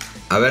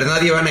 A ver,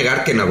 nadie va a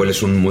negar que Nahuel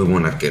es un muy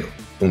buen arquero,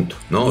 punto,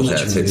 ¿no? O sea,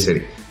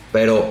 serio.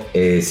 Pero,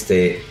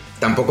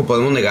 tampoco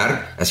podemos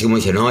negar, así como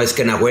dice, no, es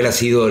que Nahuel ha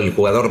sido el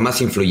jugador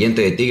más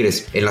influyente de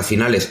Tigres en las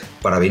finales,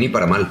 para bien y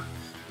para mal.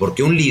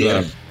 Porque un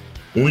líder,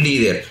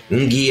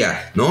 un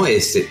guía, ¿no?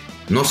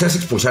 No se hace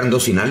expulsar en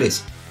 2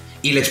 finales.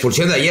 Y la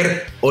expulsión de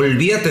ayer,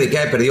 olvídate de que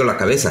haya perdido la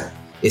cabeza.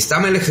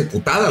 Está mal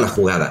ejecutada la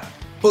jugada.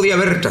 Podía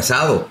haber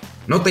retrasado.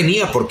 No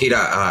tenía por qué ir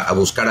a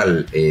buscar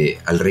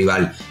al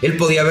rival. Él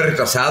podía haber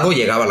retrasado,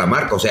 llegaba a la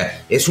marca. O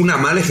sea, es una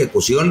mala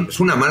ejecución,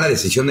 es una mala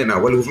decisión de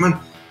Nahuel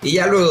Guzmán. Y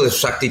ya luego de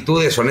sus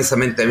actitudes,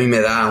 honestamente, a mí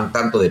me da un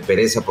tanto de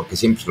pereza porque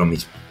siempre es lo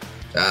mismo.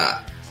 O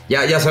sea,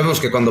 ya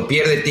sabemos que cuando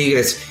pierde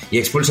Tigres y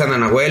expulsan a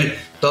Nahuel,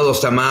 todo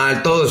está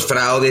mal, todo es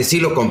fraude, sí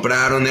lo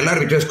compraron, el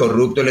árbitro es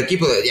corrupto, el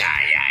equipo la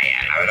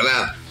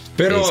verdad.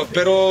 Pero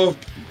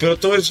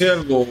te voy a decir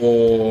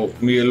algo,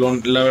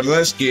 Miguelón. La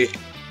verdad es que,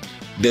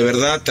 de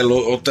verdad, te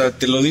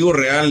lo digo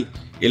real,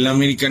 el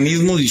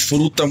americanismo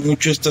disfruta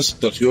mucho estas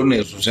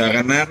situaciones. O sea,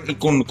 ganar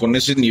con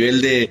ese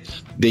nivel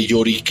de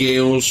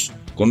lloriqueos,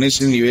 con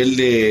ese nivel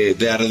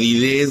de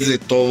ardidez de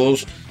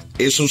todos,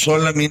 eso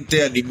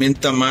solamente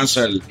alimenta más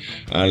al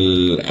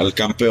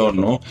campeón,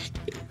 ¿no?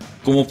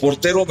 Como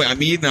portero, a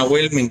mí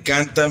Nahuel me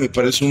encanta, me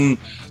parece un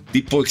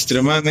tipo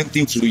extremadamente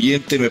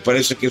influyente, me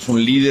parece que es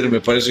un líder,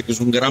 me parece que es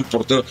un gran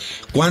portero.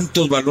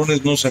 ¿Cuántos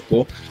balones no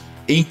sacó?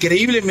 E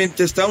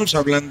increíblemente estamos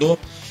hablando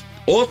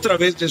otra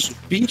vez de sus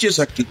pinches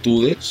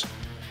actitudes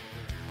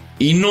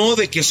y no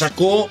de que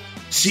sacó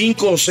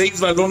 5 o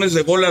 6 balones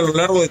de gol a lo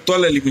largo de toda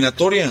la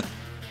eliminatoria.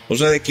 O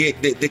sea, de que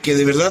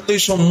de verdad lo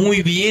hizo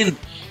muy bien.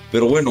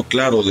 Pero bueno,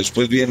 claro,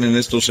 después vienen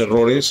estos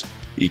errores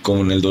y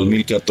como en el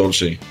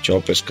 2014,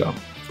 chao pescado.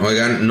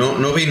 Oigan,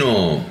 no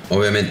vino,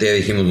 obviamente ya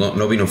dijimos,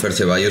 no vino Fer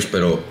Ceballos,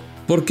 pero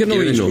 ¿por qué no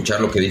vino?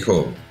 Escuchar lo que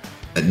dijo,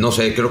 no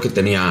sé, creo que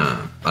tenía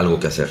algo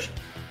que hacer.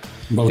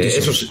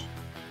 Eso sí,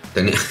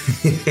 tenía.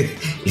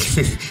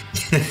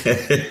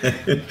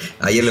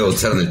 Ayer le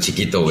bautizaron el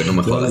chiquito, güey, no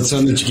me jodas. Le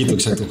bautizaron el chiquito,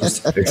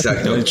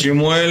 exacto. El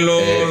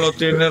chimuelo lo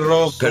tiene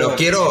rojo. Pero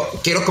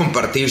quiero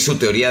compartir su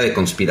teoría de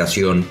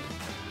conspiración.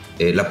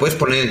 ¿La puedes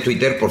poner en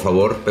Twitter, por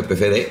favor, Pepe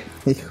Fede?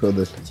 Hijo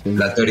de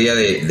la teoría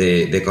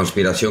de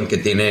conspiración que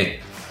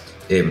tiene.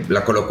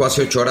 La colocó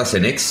hace 8 horas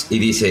en X y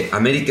dice: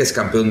 América es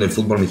campeón del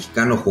fútbol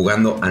mexicano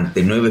jugando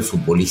ante 9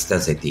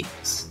 futbolistas de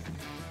Tigres.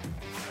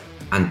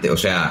 O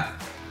sea,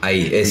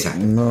 ahí, esa.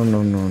 No.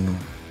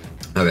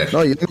 A ver.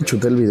 No, yo me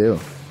chuté el video.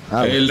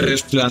 El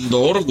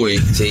Resplandor, güey.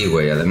 Sí,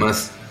 güey,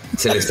 además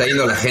se le está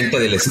yendo a la gente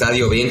del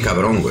estadio bien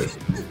cabrón, güey.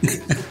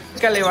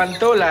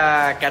 Levantó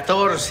la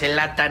 14,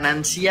 la tan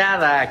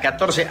ansiada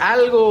 14,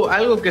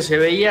 algo que se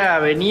veía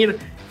venir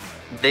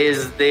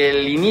desde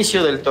el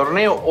inicio del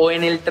torneo o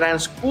en el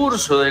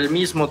transcurso del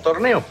mismo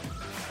torneo.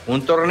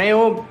 Un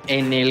torneo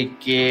en el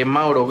que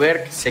Mauro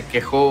Berg se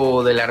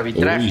quejó del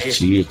arbitraje. Uy,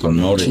 sí, con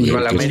Mauro Berg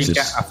al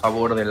América a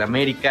favor del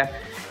América.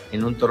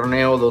 En un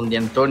torneo donde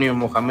Antonio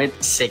Mohamed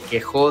se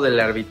quejó del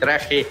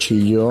arbitraje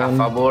a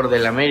favor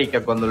del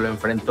América cuando lo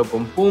enfrentó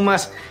con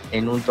Pumas.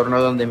 En un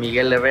torneo donde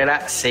Miguel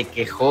Herrera se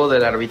quejó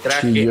del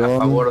arbitraje a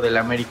favor del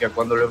América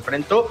cuando lo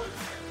enfrentó.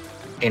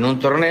 En un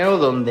torneo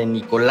donde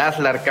Nicolás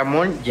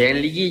Larcamón, ya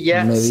en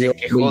liguilla, se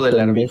quejó del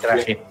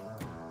arbitraje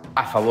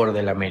a favor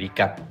del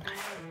América.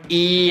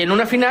 Y en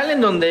una final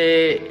en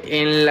donde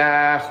en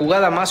la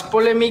jugada más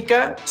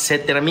polémica se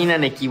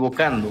terminan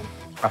equivocando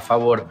a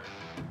favor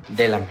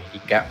del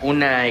América.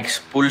 Una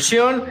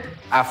expulsión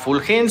a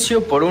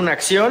Fulgencio por una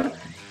acción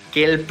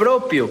que el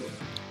propio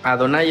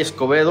Adonai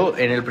Escobedo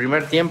en el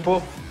primer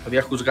tiempo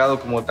había juzgado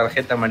como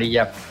tarjeta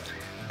amarilla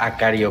a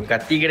Carioca.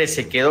 Tigres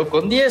se quedó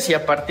con 10 y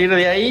a partir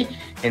de ahí,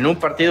 en un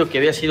partido que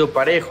había sido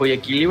parejo y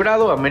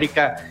equilibrado,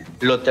 América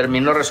lo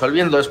terminó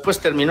resolviendo. Después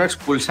terminó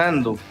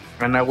expulsando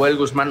a Nahuel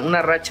Guzmán,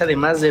 una racha de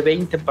más de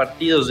 20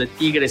 partidos de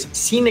Tigres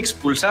sin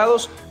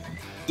expulsados,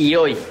 y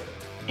hoy,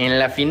 en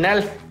la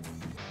final,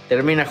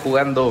 termina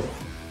jugando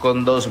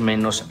con 2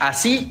 menos.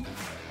 Así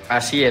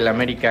el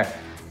América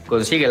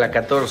consigue la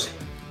 14.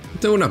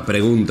 Tengo una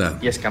pregunta.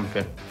 Y es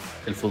campeón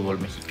del fútbol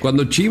mexicano.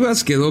 Cuando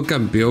Chivas quedó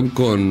campeón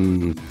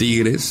con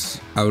Tigres,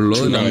 habló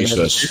de la mesa.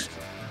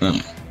 No,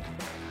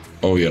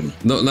 obvio no.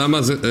 No, nada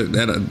más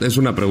es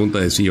una pregunta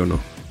de sí o no.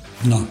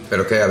 No.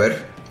 ¿Pero qué? A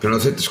ver, que no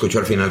se te escuchó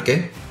al final,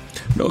 ¿qué?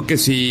 No, que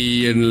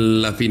si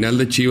en la final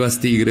de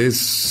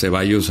Chivas-Tigres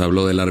Ceballos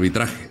habló del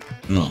arbitraje.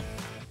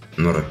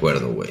 No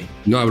recuerdo, güey.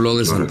 No habló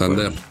de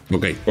Santander.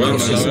 Recuerdo. Ok. Bueno,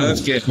 la verdad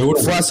es que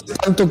fue hace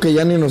tanto que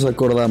ya ni nos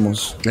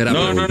acordamos.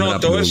 No,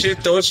 te voy a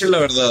decir la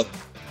verdad.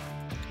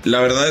 La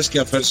verdad es que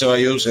a Fer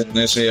Ceballos en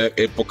esa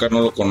época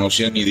no lo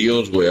conocía ni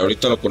Dios, güey.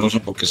 Ahorita lo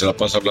conocen porque se la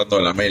pasa hablando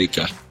de la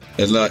América.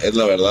 Es la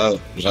verdad.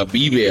 O sea,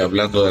 vive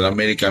hablando de la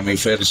América, mi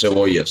Fer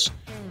Cebollas.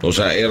 O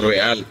sea, es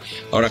real.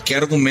 Ahora, ¿qué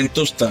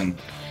argumentos tan...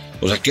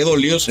 O sea, qué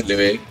dolido se le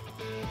ve?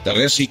 Tal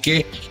vez sí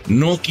que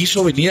no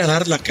quiso venir a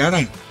dar la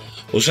cara.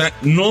 O sea,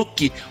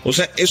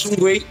 es un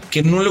güey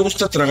que no le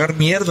gusta tragar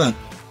mierda.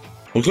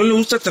 Porque no le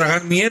gusta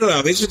tragar mierda.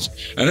 A veces,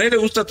 a nadie le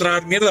gusta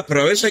tragar mierda,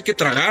 pero a veces hay que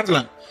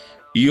tragarla.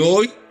 Y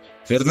hoy...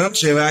 Fernando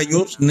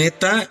Ceballos,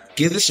 neta,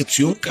 qué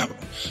decepción, cabrón.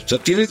 O sea,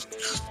 tienes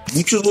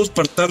muchos huevos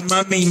para estar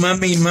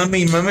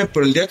mame,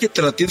 pero el día que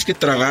te la tienes que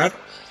tragar,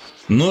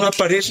 no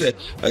aparece.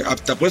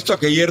 Te apuesto a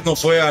que ayer no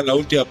fue a la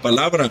última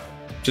palabra.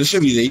 Ese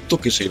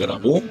videito que se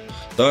grabó,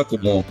 estaba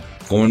como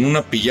en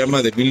una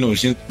pijama de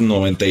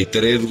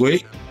 1993,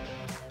 güey,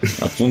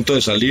 a punto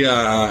de salir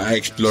a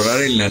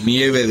explorar en la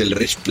nieve del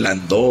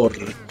Resplandor.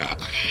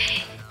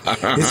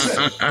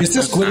 Esta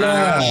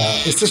escuela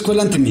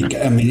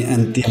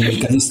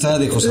antiamericanista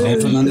de José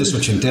Ramón Fernández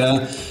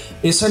ochentera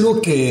es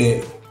algo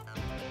que,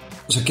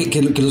 o sea,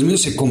 que los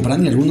medios se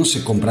compran y algunos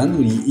se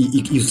compran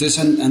y ustedes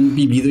han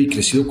vivido y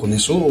crecido con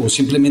eso, o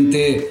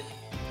simplemente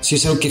si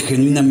es algo que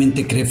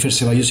genuinamente cree Fer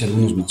Ceballos y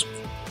algunos más.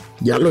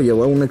 Ya lo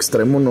llevó a un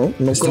extremo, ¿no?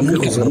 No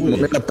creo que José Ramón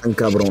era tan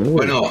cabrón, güey.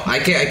 Bueno,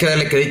 hay que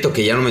darle crédito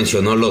que ya no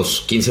mencionó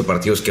los 15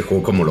 partidos que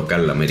jugó como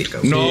local en América.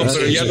 Güey. No,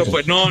 pero ya no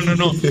fue. No.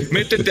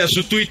 Métete a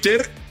su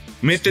Twitter,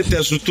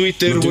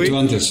 güey.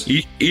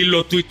 Y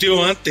lo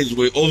tuiteó antes,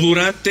 güey. O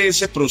durante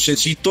ese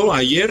procesito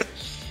ayer.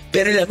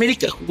 Pero el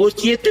América jugó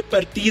 7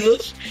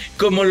 partidos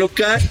como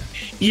local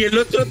y el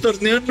otro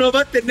torneo no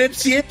va a tener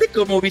 7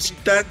 como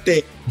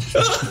visitante.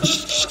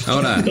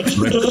 Ahora,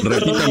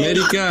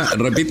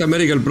 repita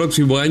América el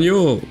próximo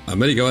año.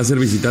 América va a ser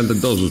visitante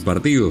en todos sus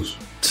partidos.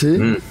 Sí.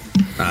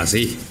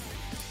 Sí.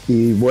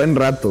 Y buen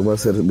rato va a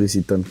ser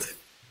visitante.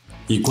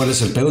 ¿Y cuál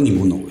es el pedo?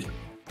 Ninguno, güey.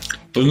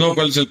 Pues no,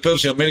 ¿cuál es el pedo?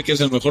 Si América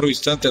es el mejor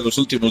visitante de los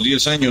últimos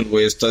 10 años,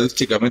 güey,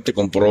 estadísticamente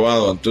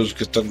comprobado. Entonces,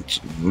 que están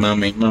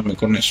mame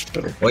con eso.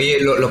 Pero... Oye,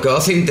 lo que va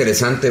a ser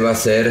interesante va a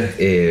ser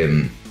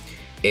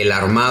el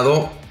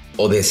armado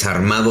o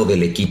desarmado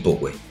del equipo,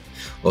 güey.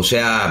 O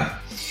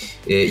sea,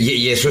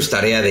 y eso es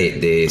tarea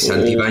de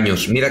Santi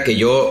Baños. Mira que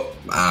yo,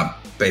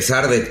 a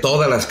pesar de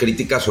todas las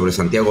críticas sobre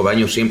Santiago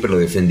Baños, siempre lo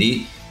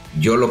defendí.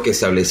 Yo lo que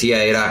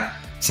establecía era...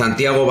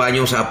 Santiago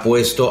Baños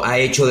ha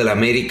hecho del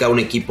América un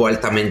equipo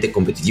altamente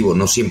competitivo.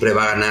 No siempre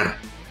va a ganar,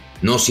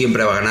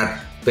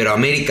 pero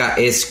América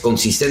es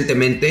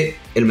consistentemente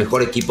el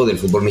mejor equipo del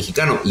fútbol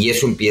mexicano y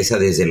eso empieza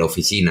desde la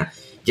oficina.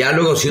 Ya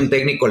luego si un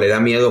técnico le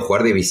da miedo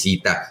jugar de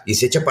visita y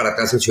se echa para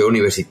atrás en Ciudad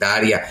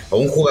Universitaria o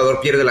un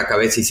jugador pierde la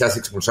cabeza y se hace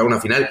expulsar a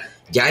una final,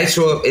 ya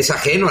eso es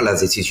ajeno a las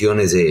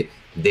decisiones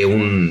de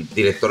un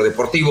director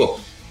deportivo.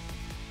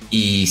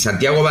 Y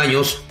Santiago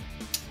Baños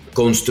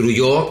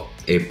construyó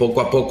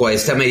poco a poco a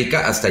este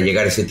América hasta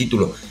llegar a ese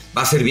título.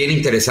 Va a ser bien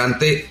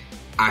interesante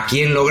a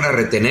quién logra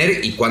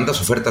retener y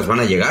cuántas ofertas van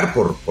a llegar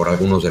por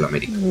algunos del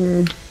América.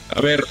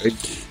 A ver,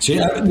 sí,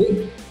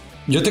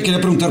 yo te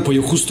quería preguntar,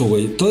 Pollo, justo,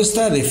 güey, toda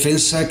esta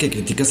defensa que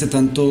criticaste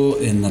tanto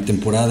en la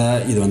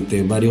temporada y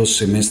durante varios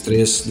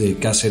semestres de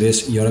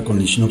Cáceres y ahora con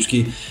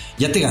Lichnowsky,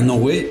 ¿ya te ganó,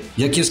 güey?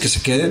 ¿Ya quieres que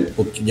se queden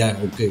o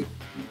que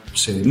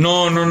se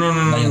No.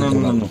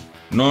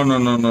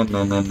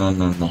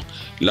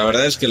 La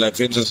verdad es que la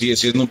defensa sigue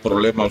siendo un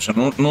problema. O sea,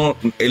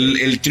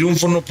 el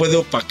triunfo no puede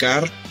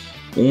opacar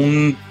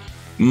un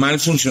mal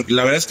funcionamiento.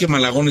 La verdad es que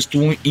Malagón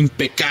estuvo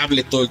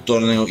impecable todo el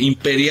torneo,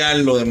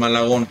 imperial lo de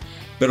Malagón,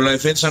 pero la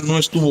defensa no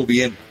estuvo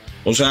bien.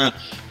 O sea,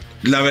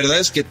 la verdad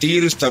es que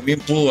Tigres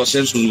también pudo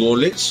hacer sus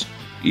goles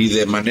y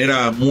de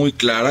manera muy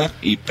clara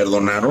y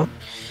perdonaron.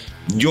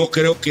 Yo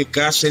creo que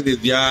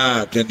Cáceres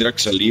ya tendrá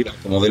que salir a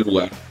como dé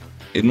lugar.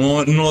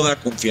 No da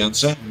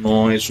confianza,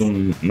 no es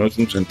un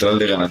central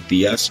de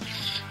garantías.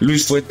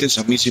 Luis Fuentes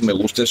a mí sí me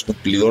gusta, es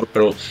cumplidor,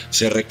 pero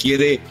se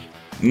requiere,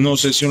 no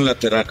sé si un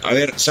lateral. A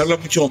ver, se habla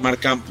mucho de Omar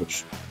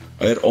Campos.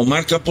 A ver,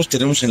 Omar Campos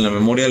tenemos en la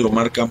memoria el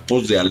Omar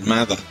Campos de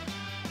Almada,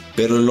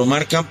 pero el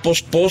Omar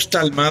Campos post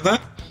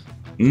Almada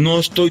no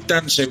estoy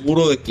tan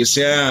seguro de que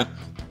sea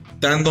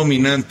tan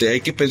dominante.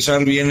 Hay que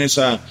pensar bien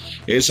esa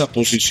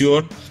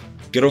posición.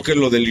 Creo que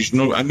lo de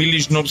Lichnowsky, a mí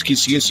Lichnowsky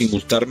sigue sin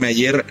gustarme.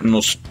 Ayer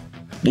nos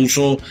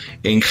puso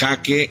en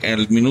jaque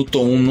al minuto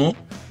 1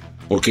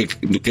 porque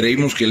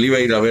creímos que él iba a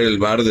ir a ver el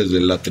VAR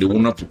desde la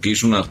tribuna porque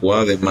hizo una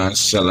jugada de más,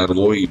 se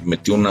alargó y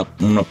metió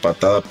una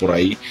patada por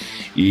ahí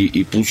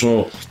y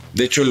puso,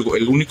 de hecho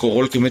el único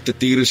gol que mete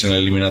Tigres en la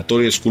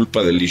eliminatoria es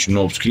culpa de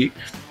Lichnowsky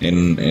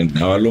en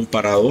a balón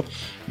parado.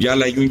 Ya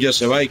la Jun ya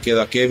se va y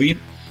queda Kevin,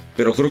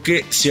 pero creo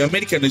que si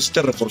América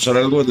necesita reforzar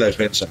algo es la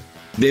defensa.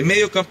 De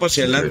medio campo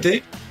hacia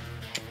adelante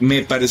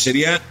me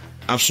parecería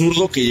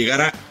absurdo que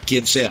llegara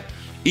quien sea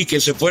y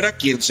que se fuera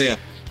quien sea.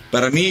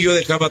 Para mí yo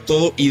dejaba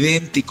todo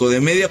idéntico, de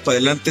media para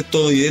adelante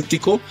todo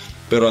idéntico,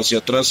 pero hacia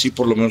atrás sí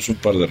por lo menos un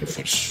par de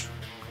refuerzos.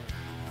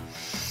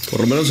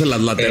 Por lo menos en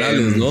las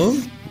laterales, ¿no?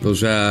 O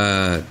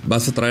sea,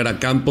 vas a traer a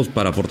Campos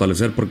para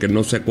fortalecer porque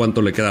no sé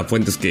cuánto le queda a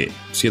Fuentes, que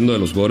siendo de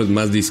los jugadores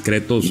más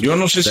discretos. Yo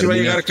no sé si va a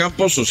llegar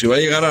Campos o si va a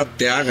llegar a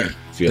Teaga.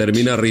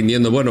 Termina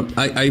rindiendo. Bueno,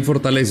 hay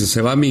fortalezas.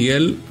 Se va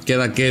Miguel,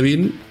 queda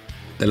Kevin.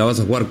 Te la vas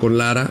a jugar con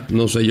Lara.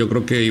 No sé, yo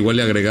creo que igual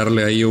le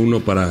agregarle ahí uno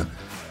para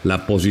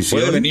la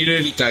posición. Puede venir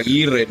el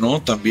Aguirre,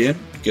 ¿no? También,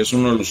 que es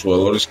uno de los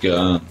jugadores que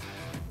ha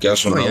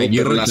sonado.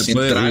 Pero la se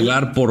puede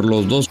jugar por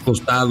los dos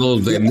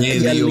costados de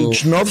medio. Y a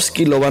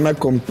Lichnowsky lo van a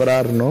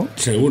comprar, ¿no?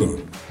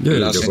 Seguro.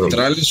 La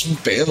central es un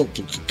pedo,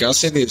 porque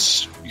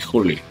Cáceres,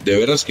 híjole, de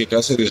veras que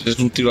Cáceres es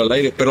un tiro al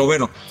aire. Pero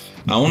bueno,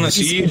 aún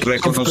así,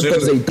 reconocer.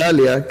 Ofertas de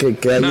Italia, que hay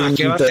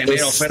 ¿qué va a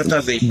tener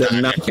ofertas de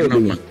Italia?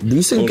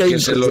 Dicen que hay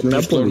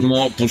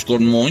pues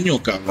con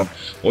moño, cabrón.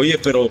 Oye,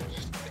 pero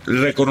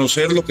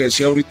reconocer lo que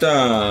decía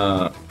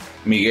ahorita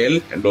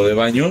Miguel, lo de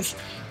Baños,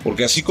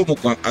 porque así como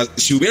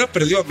si hubiera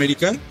perdido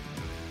América,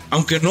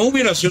 aunque no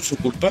hubiera sido su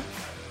culpa,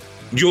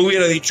 yo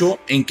hubiera dicho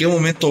en qué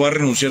momento va a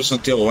renunciar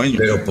Santiago Baños.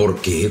 ¿Pero por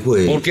qué,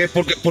 güey?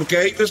 Porque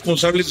hay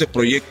responsables de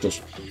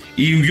proyectos.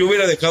 Y yo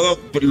hubiera dejado,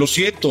 lo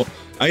siento,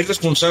 hay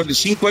responsables.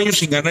 5 años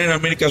sin ganar en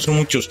América son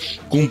muchos.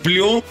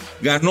 Cumplió,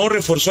 ganó,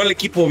 reforzó al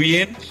equipo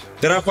bien,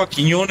 trajo a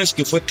Quiñones,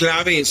 que fue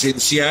clave,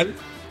 esencial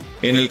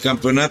en el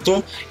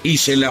campeonato, y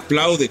se le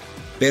aplaude.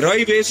 Pero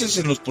hay veces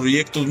en los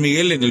proyectos,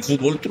 Miguel, en el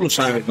fútbol, tú lo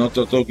sabes, no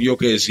te tengo yo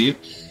que decir,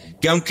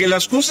 que aunque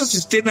las cosas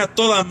estén a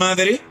toda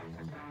madre,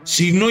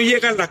 si no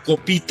llega la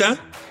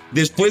copita,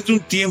 después de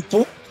un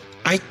tiempo,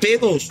 hay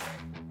pedos.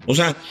 O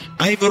sea,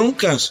 hay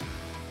broncas.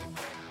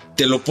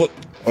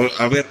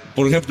 A ver,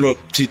 por ejemplo,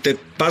 si te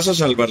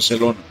pasas al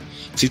Barcelona,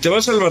 si te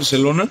vas al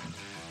Barcelona,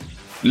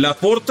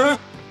 Laporta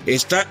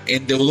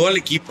endeudó al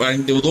equipo,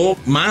 endeudó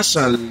más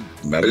al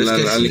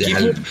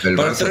equipo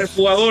para traer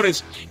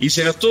jugadores y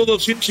se gastó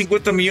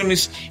 250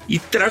 millones y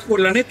trajo,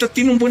 la neta,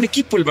 tiene un buen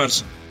equipo el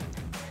Barça.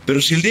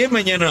 Pero si el día de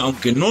mañana,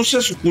 aunque no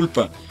sea su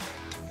culpa,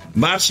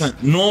 Barça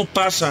no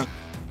pasa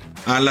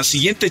a la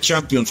siguiente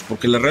Champions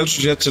porque la Real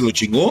Sociedad se lo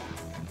chingó,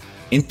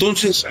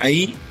 entonces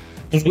ahí,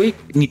 pues güey,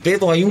 ni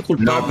pedo, hay un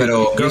culpable. No,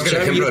 pero creo que el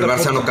ejemplo del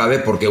Barça no cabe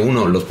porque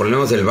los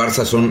problemas del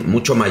Barça son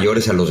mucho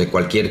mayores a los de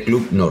cualquier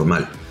club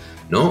normal,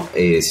 ¿no?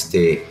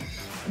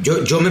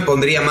 Yo me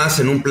pondría más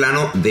en un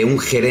plano de un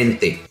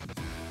gerente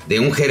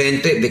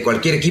de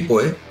cualquier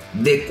equipo,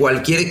 de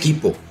cualquier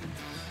equipo.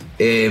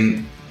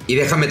 Y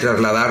déjame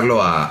trasladarlo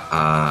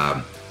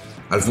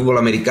al fútbol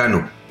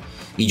americano.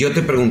 Y yo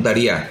te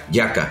preguntaría,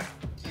 Yaka,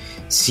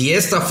 si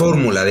esta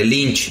fórmula de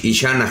Lynch y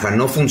Shanahan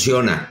no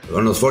funciona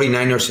con los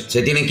 49ers,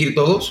 ¿se tienen que ir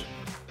todos?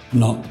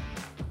 No,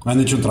 han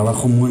hecho un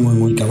trabajo muy, muy,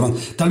 muy cabrón.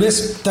 Tal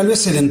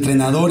vez el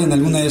entrenador en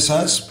alguna de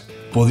esas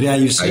podría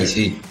irse. Ahí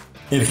sí.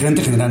 El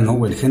gerente general no,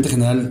 güey. El gerente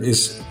general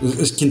es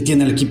quien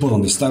tiene el equipo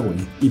donde está, güey.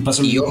 Y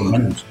pasa lo con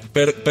años.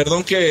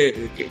 Perdón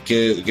que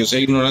sea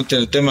ignorante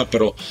en el tema,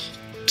 pero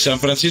San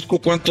Francisco,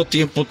 ¿cuánto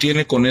tiempo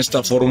tiene con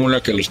esta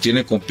fórmula que los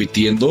tiene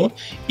compitiendo?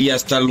 Y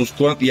hasta los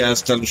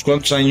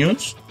cuántos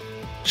años,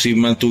 si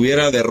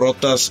mantuviera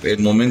derrotas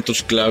en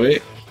momentos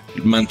clave,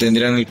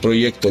 mantendrían el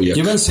proyecto ya.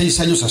 Llevan 6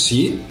 años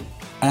así,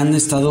 han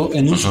estado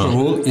en un Super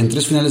Bowl, en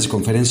 3 finales de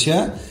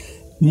conferencia.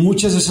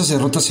 Muchas de esas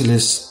derrotas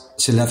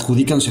se le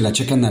adjudican, se le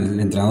achecan al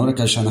entrenador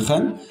acá,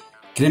 Shanahan.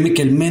 Créeme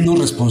que el menos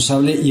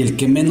responsable y el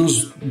que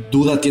menos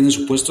duda tiene en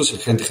su puesto es el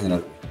gerente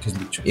general, que es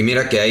dicho. Y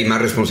mira que hay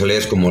más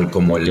responsabilidades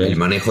como el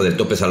manejo del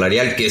tope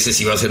salarial, que ese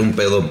sí va a ser un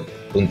pedo,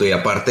 punto y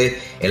aparte,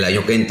 el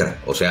año que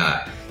entra. O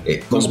sea,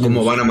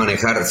 ¿cómo van a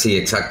manejar? Sí,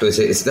 exacto,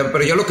 ese tema.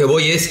 Pero yo lo que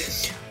voy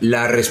es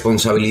la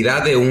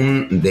responsabilidad de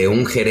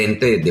un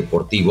gerente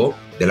deportivo,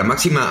 de la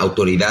máxima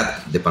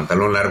autoridad de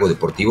pantalón largo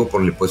deportivo,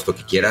 por el puesto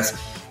que quieras,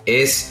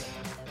 es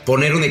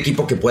poner un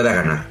equipo que pueda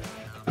ganar.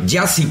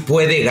 Ya si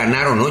puede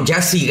ganar o no,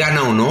 ya si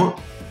gana o no,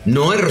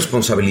 no es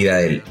responsabilidad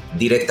de él.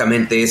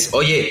 Directamente es,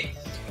 oye,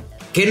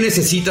 ¿qué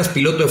necesitas,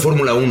 piloto de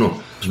Fórmula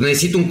 1? Pues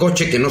necesito un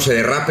coche que no se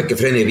derrape, que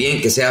frene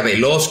bien, que sea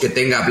veloz, que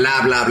tenga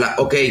bla, bla, bla.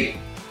 Ok,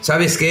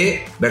 ¿sabes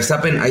qué?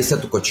 Verstappen, ahí está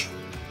tu coche.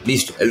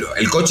 Listo,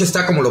 el coche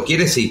está como lo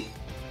quieres, sí.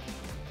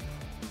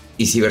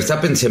 Y si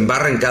Verstappen se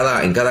embarra en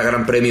cada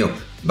gran premio,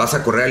 ¿vas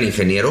a correr al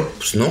ingeniero?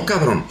 Pues no,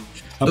 cabrón.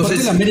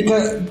 Entonces, aparte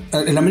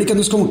el América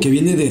no es como que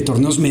viene de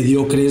torneos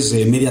mediocres,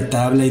 de media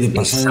tabla y de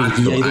pasar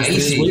el día y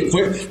sí.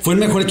 Fue el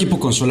mejor equipo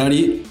con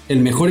Solari, el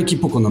mejor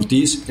equipo con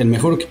Ortiz, el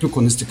mejor equipo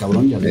con este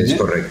cabrón. Ya es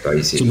correcto,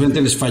 ahí sí.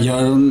 Simplemente les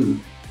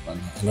fallaron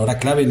a la hora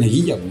clave en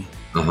Neguilla, güey.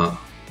 Ajá.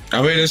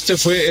 A ver, este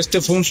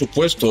fue un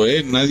supuesto,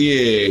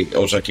 nadie,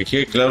 o sea, que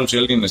quede claro si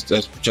alguien está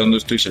escuchando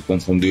esto y se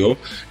confundió,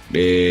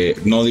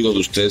 no digo de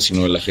ustedes,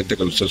 sino de la gente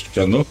que lo está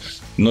escuchando,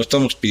 no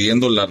estamos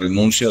pidiendo la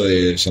renuncia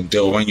de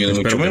Santiago Baños,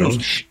 ni mucho menos.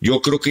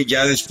 Yo creo que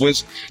ya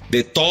después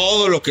de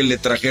todo lo que le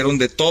trajeron,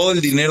 de todo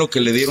el dinero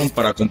que le dieron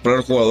para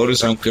comprar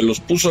jugadores, aunque los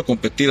puso a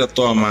competir a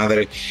toda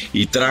madre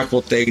y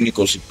trajo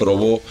técnicos y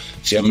probó,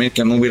 si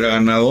América no hubiera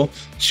ganado,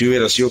 si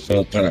hubiera sido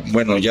como para,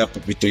 bueno, ya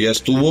papito, ya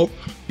estuvo,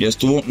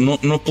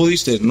 no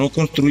pudiste, no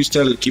construiste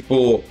al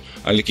equipo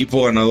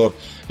ganador.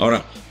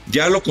 Ahora,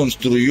 ya lo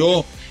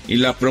construyó y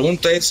la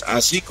pregunta es,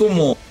 así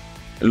como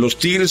los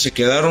Tigres se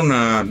quedaron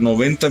a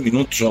 90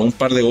 minutos, a un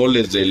par de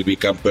goles del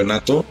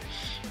bicampeonato.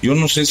 Yo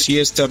no sé si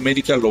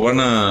América lo van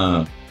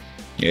a...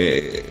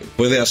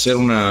 puede hacer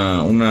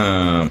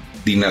una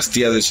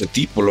dinastía de ese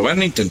tipo. Lo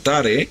van a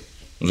intentar,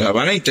 O sea,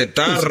 van a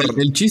intentar... Pues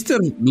el chiste,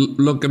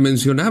 lo que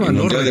mencionaba,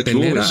 ¿no?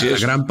 Retener a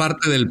gran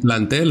parte del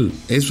plantel.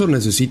 Eso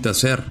necesita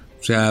hacer.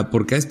 O sea,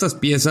 porque a estas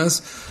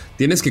piezas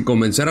tienes que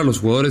convencer a los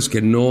jugadores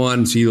que no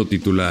han sido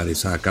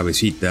titulares. A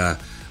Cabecita,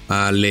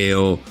 a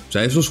Leo. O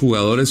sea, esos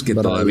jugadores que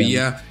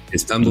todavía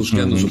están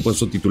buscando su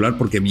puesto titular,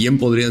 porque bien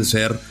podrían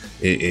ser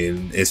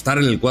estar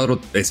en el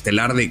cuadro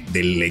estelar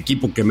del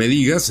equipo que me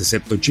digas,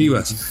 excepto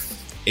Chivas.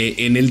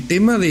 En el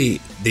tema de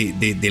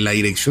la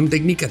dirección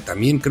técnica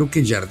también creo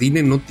que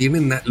Jardine no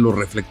tiene los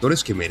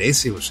reflectores que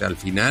merece. O sea, al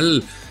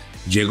final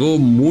llegó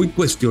muy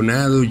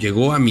cuestionado,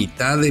 llegó a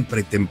mitad de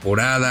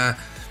pretemporada,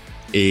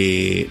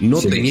 no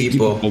tenía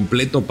equipo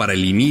completo para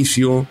el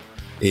inicio,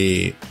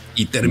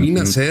 y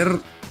termina ser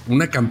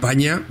una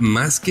campaña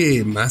más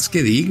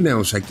que digna.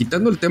 O sea,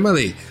 quitando el tema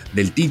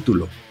del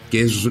título,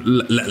 que es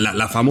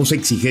la famosa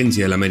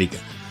exigencia del América.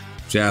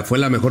 O sea, fue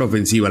la mejor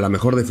ofensiva, la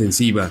mejor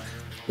defensiva,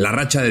 la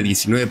racha de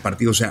 19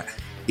 partidos. O sea,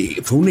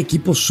 fue un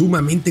equipo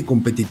sumamente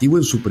competitivo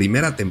en su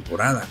primera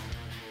temporada.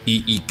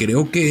 Y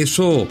creo que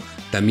eso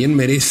también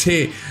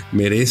merece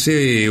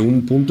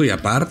un punto y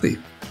aparte.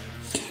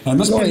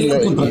 Además,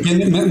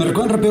 me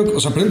recuerdan rápido, o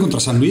sea, perdieron contra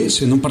San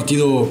Luis en un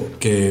partido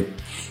que...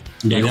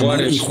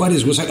 Y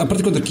Juárez, o sea,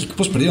 aparte contra qué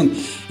equipos perdieron.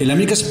 El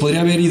América se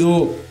podría haber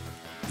ido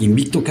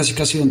invicto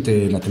casi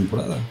durante la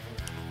temporada.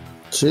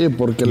 Sí,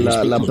 porque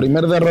la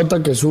primera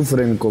derrota que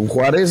sufren con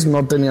Juárez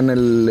no tenían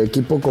el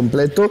equipo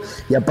completo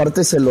y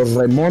aparte se los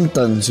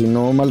remontan, si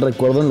no mal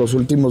recuerdo, en los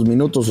últimos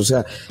minutos. O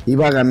sea,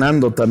 iba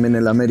ganando también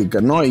el América,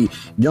 ¿no? Y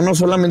yo no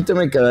solamente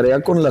me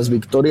quedaría con las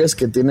victorias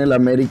que tiene el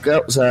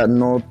América, o sea,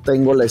 no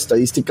tengo la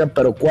estadística,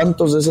 pero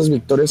 ¿cuántos de esas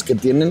victorias que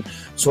tienen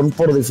son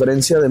por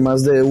diferencia de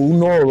más de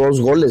 1 o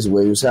 2 goles,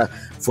 güey? O sea,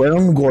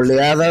 fueron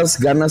goleadas,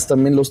 ganas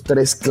también los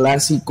 3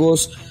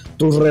 clásicos.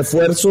 Tus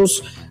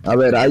refuerzos, a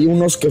ver, hay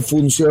unos que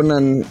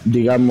funcionan,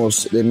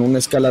 digamos, en una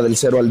escala del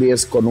 0 al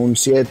 10 con un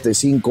 7,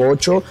 5,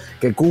 8,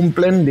 que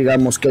cumplen,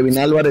 digamos, Kevin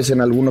Álvarez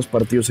en algunos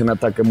partidos en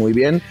ataque muy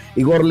bien,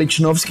 Igor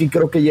Lichnowsky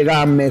creo que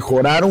llega a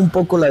mejorar un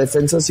poco la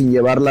defensa sin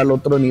llevarla al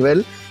otro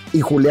nivel, y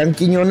Julián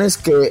Quiñones,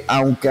 que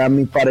aunque a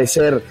mi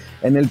parecer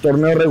en el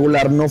torneo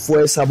regular no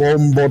fue esa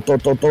bombo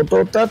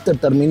totototota, te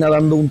termina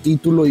dando un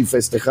título y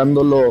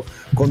festejándolo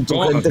con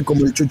tu gente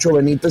como el Chucho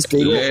Benítez, que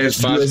digo, les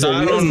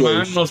faltaron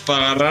manos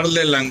para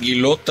agarrarle la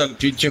anguilota al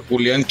pinche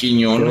Julián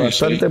Quiñones.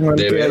 Bastante mal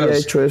que veras haya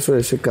hecho eso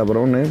ese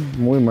cabrón,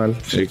 muy mal.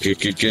 Sí,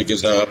 que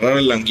se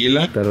agarrara la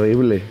anguila.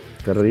 Terrible,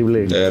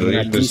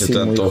 se te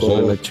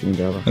antojó.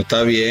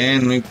 Está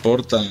bien, no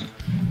importa.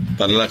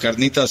 Para la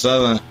carnita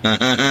asada,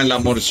 la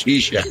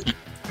morcilla.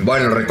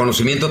 Bueno, el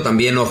reconocimiento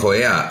también, ojo,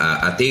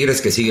 a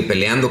Tigres, que sigue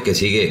peleando, que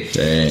sigue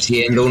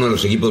siendo uno de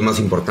los equipos más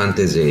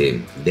importantes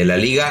de la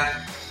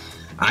liga.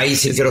 Ahí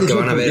sí creo que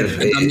van a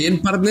ver.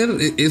 También, partner,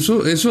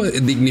 eso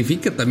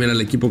dignifica también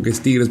al equipo que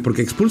es Tigres,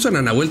 porque expulsan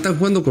a Nahuel, están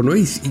jugando con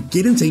hoy y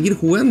quieren seguir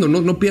jugando,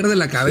 no pierde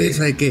la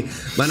cabeza de que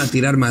van a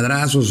tirar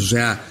madrazos. O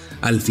sea,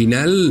 al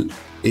final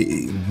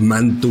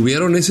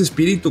mantuvieron ese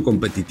espíritu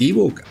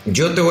competitivo.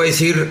 Yo te voy a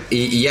decir,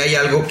 y hay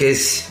algo que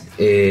es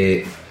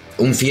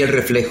un fiel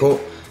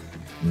reflejo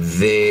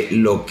de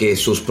lo que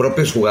sus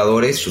propios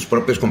jugadores, sus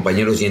propios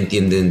compañeros ya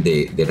entienden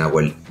de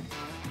Nahuel.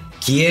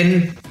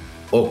 ¿Quién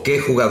o qué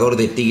jugador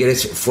de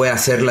Tigres fue a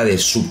hacerla de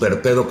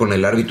super pedo con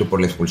el árbitro por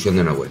la expulsión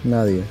de Nahuel?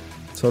 Nadie,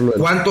 solo él.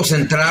 ¿Cuántos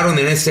entraron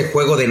en ese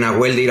juego de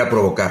Nahuel de ir a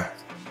provocar?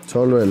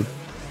 Solo él.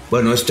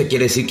 Bueno, esto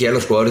quiere decir que ya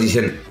los jugadores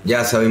dicen,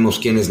 ya sabemos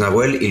quién es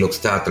Nahuel y lo que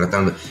está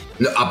tratando.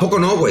 ¿A poco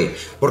no, güey?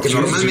 Porque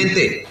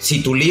normalmente,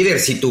 si tu líder,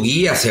 si tu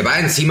guía se va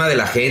encima de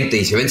la gente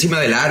y se va encima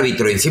del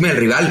árbitro y encima del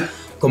rival,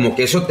 como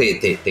que eso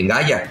te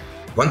engalla.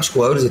 ¿Cuántos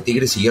jugadores de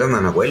Tigres siguieron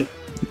a Nahuel?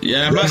 Y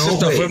además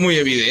esta fue muy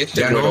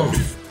evidente. Ya no.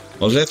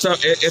 O sea,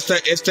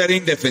 esta era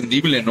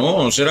indefendible, ¿no?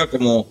 O sea, era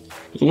como,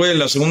 güey,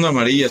 la segunda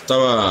amarilla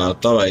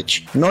estaba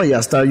hecha. No, y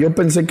hasta yo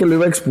pensé que lo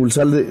iba a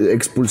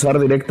expulsar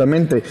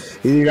directamente.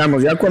 Y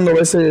digamos, ya cuando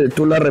ves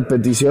tú la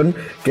repetición,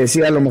 que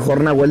sí, a lo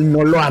mejor Nahuel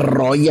no lo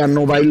arrolla,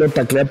 no va y lo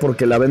taclea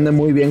porque la vende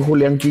muy bien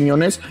Julián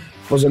Quiñones,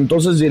 pues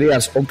entonces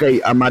dirías, ok,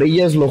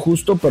 amarilla es lo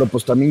justo, pero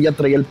pues también ya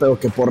traía el pedo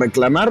que por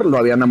reclamar lo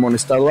habían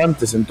amonestado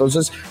antes.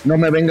 Entonces no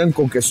me vengan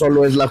con que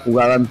solo es la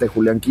jugada ante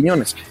Julián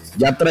Quiñones.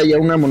 Ya traía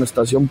una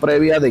amonestación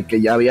previa de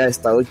que ya había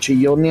estado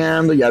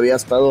chilloneando, ya había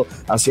estado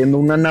haciendo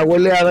una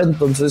nahueleada,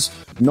 entonces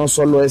no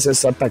solo es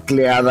esa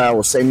tacleada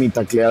o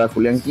semi-tacleada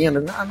Julián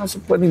Quiñones. No se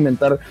pueden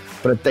inventar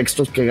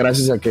pretextos que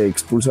gracias a que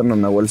expulsan a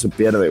Nahuel se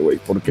pierde, güey,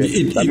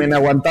 porque también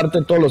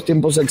aguantarte todos los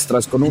tiempos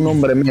extras con un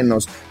hombre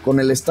menos, con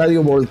el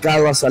estadio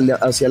volcado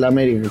hacia el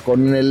América,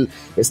 con el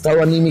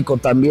estado anímico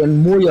también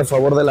muy a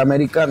favor del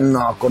América,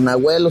 no, con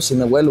Nahuel o sin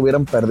Nahuel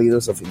hubieran perdido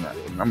esa final.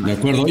 No, de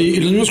acuerdo, y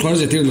los mismos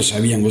jugadores de Tigres lo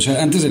sabían, o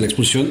sea, antes de la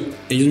expulsión,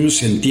 ellos mismos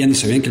sentían y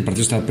sabían que el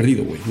partido estaba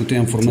perdido, güey, no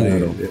tenían forma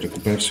de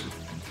recuperarse.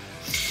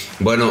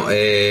 Bueno,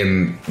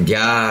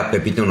 ya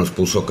Pepito nos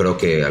puso, creo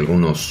que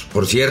algunos.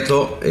 Por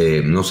cierto,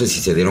 no sé si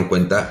se dieron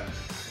cuenta.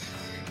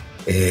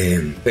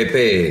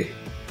 Pepe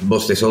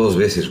bostezó 2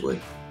 veces, güey.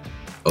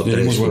 O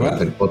 3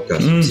 durante el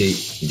podcast.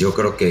 Sí, yo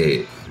creo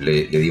que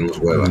le dimos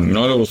hueva.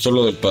 No le gustó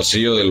lo del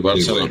pasillo del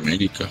Barça de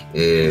América.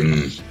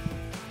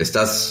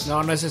 ¿Estás?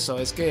 No es eso.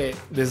 Es que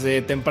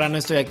desde temprano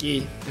estoy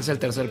aquí. Es el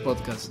tercer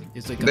podcast. Y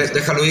estoy cansado.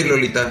 Déjalo ir,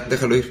 Lolita.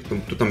 Déjalo ir.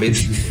 Tú también.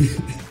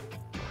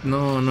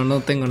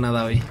 No tengo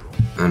nada hoy.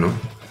 Ah, ¿no?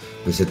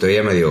 Pues se te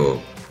oía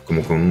medio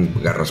como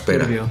con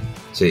garraspera. Turbio.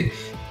 Sí.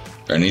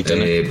 Vanita,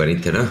 ¿no?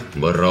 Vanita, ¿no?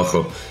 Voy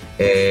rojo.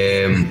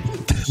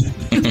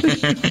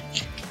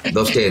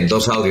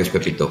 2 audios,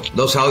 Pepito.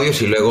 2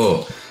 audios y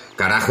luego,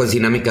 carajo, es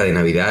dinámica de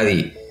Navidad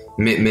y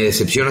me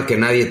decepciona que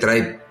nadie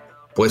trae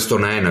puesto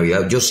nada de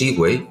Navidad. Yo sí,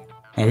 güey.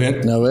 A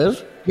ver.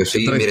 Yo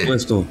sí, miren.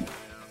 Puesto?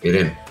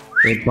 Miren.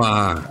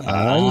 Epa.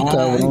 Ay,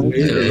 cabrón.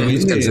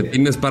 ¿Mis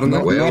calcetines,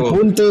 Pardo? No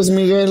apuntes,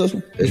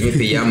 Miguel. Es mi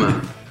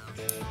pijama.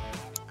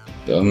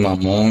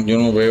 Mamón, yo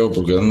no veo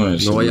porque ando en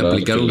el No voy a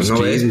aplicar un No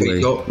ves, güey.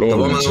 te voy a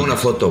mandar una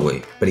foto,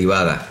 güey,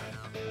 privada.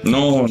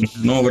 No,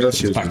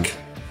 gracias.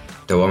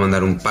 Te voy a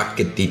mandar un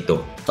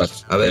paquetito.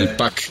 A ver. El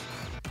pack.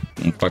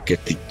 Un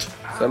paquetito.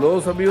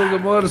 Saludos amigos de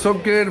Modern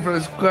Soccer,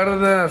 Francisco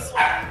Cárdenas.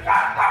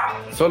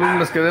 Solo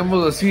les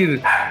queremos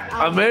decir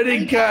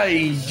América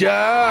y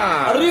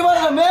ya. ¡Arriba de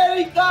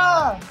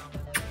América!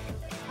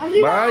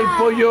 ¡Arriba! ¡Bye,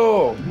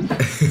 pollo!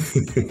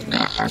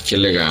 Qué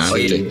elegante.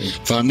 Oye.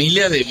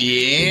 Familia de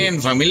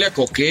bien, familia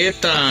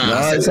coqueta.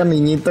 No, esa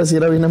niñita sí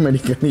era bien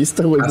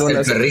americanista, güey. Hasta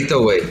el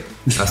perrito, güey.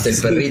 Hasta el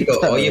perrito.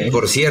 Oye,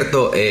 por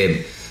cierto,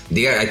 hay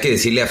que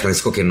decirle a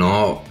Francisco que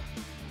no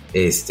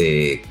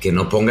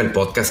ponga el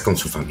podcast con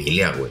su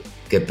familia, güey.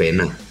 Qué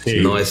pena. Sí.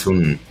 No es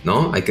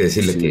 ¿no? Hay que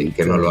decirle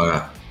que no lo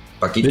haga.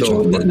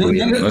 Paquito, de hecho,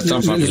 no es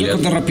tan familiar. Les voy a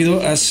contar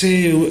rápido. La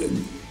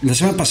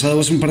semana pasada,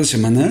 hace un par de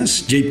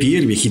semanas, JP,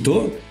 el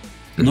viejito,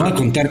 no va a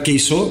contar qué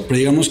hizo, pero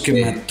digamos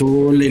que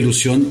mató la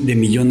ilusión de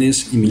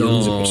millones y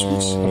millones de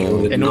personas.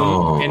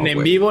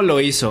 En vivo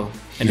lo hizo.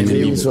 En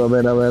vivo. A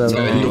ver.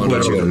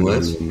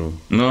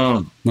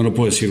 No lo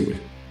puedo decir, güey.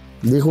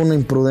 ¿Dijo una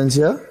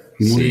imprudencia?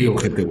 Muy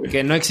ojete, güey.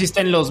 Que no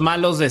existen los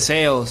malos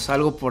deseos,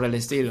 algo por el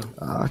estilo.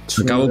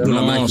 Acabó por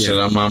la magia. Se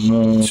la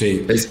mamó.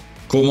 Sí.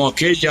 Como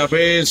aquella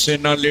vez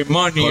en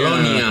Alemania.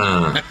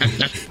 Colonia.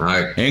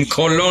 En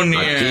Colonia.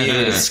 Aquí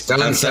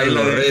descansan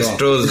los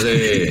restos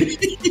de...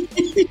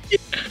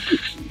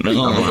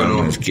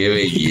 No, qué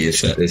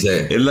belleza. Es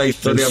la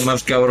historia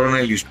más cabrona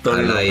de la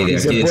historia.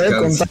 ¿Se puede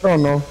contar o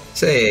no?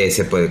 Sí,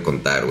 se puede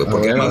contar, güey.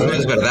 Porque además no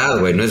es verdad,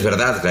 güey. No es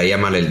verdad. Traía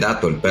mal el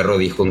dato. El perro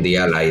dijo un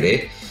día al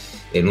aire,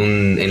 en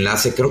un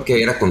enlace, creo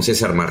que era con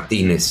César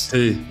Martínez.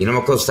 Sí. Y no me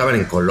acuerdo, estaban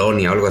en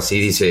Colonia o algo así.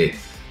 Dice,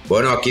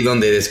 bueno, aquí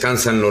donde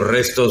descansan los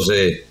restos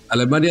de...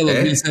 Alemania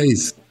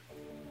 2006.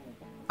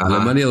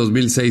 Alemania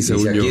 2006,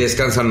 según yo. Aquí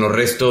descansan los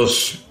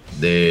restos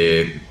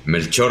de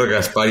Melchor,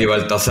 Gaspar y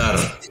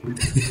Baltasar.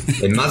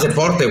 En Más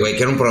Deporte, güey,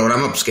 que era un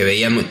programa pues que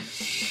veíamos.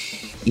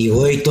 Y,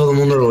 güey, todo el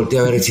mundo lo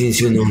voltea a ver así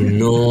diciendo,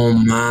 no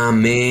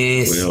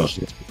mames.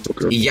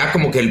 Y ya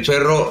como que el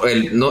perro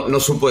no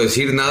supo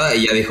decir nada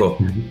y ya dijo,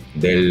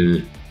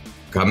 del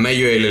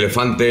camello y el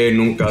elefante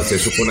nunca se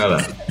supo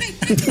nada.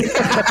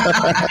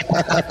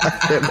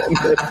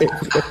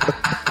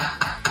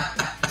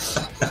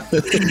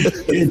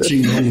 Qué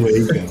chingón,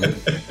 güey.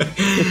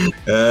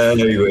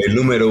 Ay, güey, el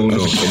número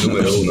uno,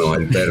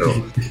 el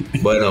perro.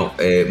 Bueno,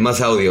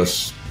 más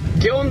audios.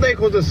 ¿Qué onda,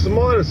 hijos de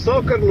Modern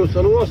Soccer? Los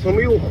saludo a su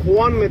amigo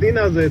Juan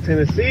Medina de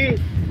Tennessee.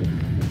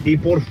 Y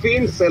por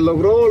fin se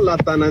logró la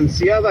tan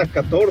ansiada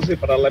 14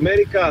 para la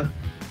América.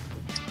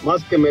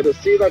 Más que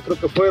merecida, creo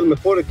que fue el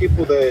mejor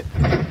equipo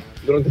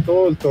durante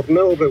todo el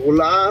torneo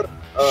regular.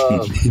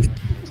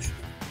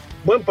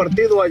 Buen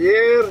partido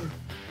ayer.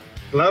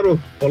 Claro,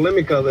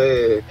 polémica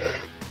de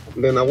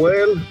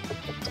Nahuel.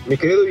 Mi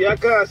querido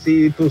Yaka,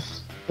 si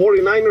tus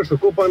 49ers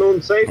ocupan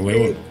un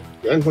safety,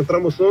 ya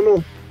encontramos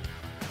uno.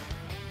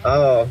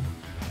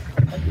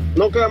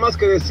 No queda más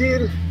que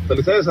decir.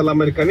 Felicidades al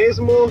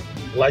americanismo,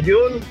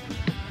 Layún.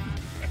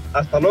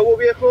 Hasta luego,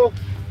 viejo.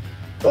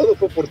 Todo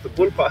fue por tu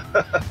culpa.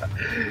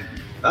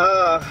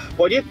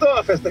 Pollito,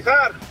 a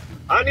festejar.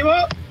 ¡Ánimo!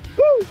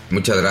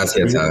 Muchas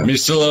gracias. Qué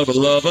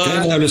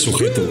agradable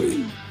sujeto,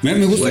 güey.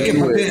 Me gusta que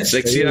aparte...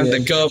 Sexy and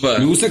the cover.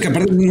 Me gusta que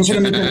aparte no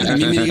solamente a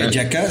mí me diga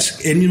Yacas,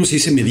 él mismo se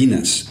dice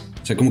Medinas.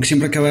 O sea, como que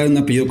siempre acaba un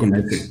apellido con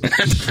este.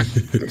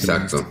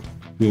 Exacto.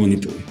 Muy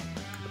bonito, güey.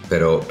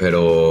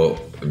 Pero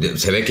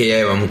se ve que ya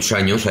lleva muchos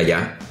años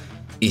allá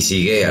y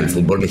sigue al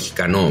fútbol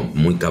mexicano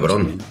muy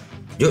cabrón.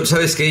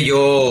 ¿Sabes qué?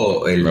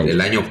 Yo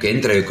el año que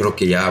entra yo creo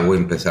que ya voy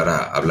a empezar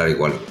a hablar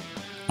igual.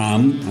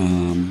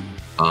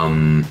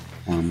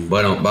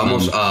 Bueno,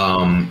 vamos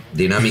a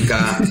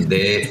dinámica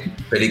de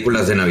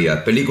películas de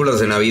Navidad.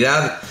 Películas de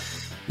Navidad.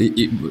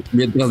 Y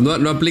mientras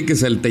no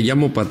apliques el te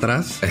llamo para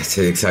atrás.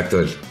 Sí,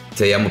 exacto.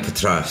 Te llamo para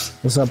atrás.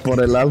 O sea,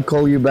 por el I'll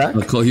call you back.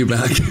 I'll call you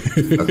back.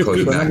 I'll call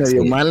you back.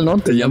 Medio mal, ¿no?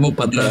 Te llamo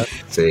para atrás.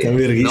 Sí.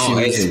 No,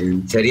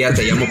 sería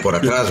te llamo por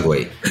atrás,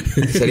 güey.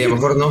 Sería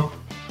mejor, ¿no?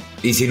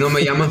 Y si no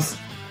me llamas,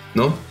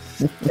 ¿no?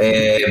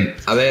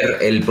 A ver,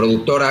 el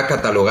productor ha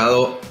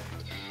catalogado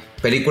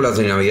películas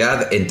de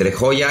Navidad entre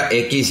joya,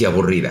 X y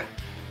aburrida.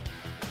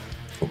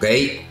 ¿Ok?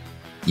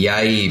 Y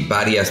hay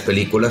varias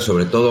películas,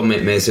 sobre todo me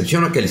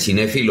decepciona que el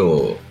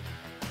cinéfilo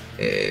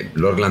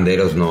Lord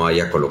Landeros no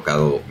haya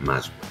colocado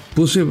más.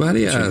 Puse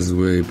varias,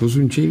 güey. Puse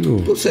un chingo.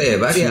 Puse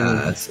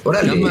varias.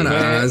 Órale.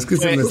 Cámara, es que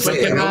se me está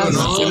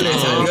cagando.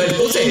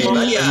 Puse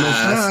varias. Me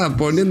está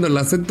poniendo el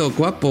acento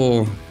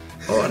guapo.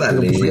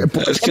 Órale.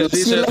 Es que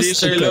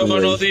dice y luego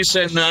no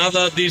dice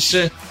nada,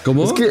 dice.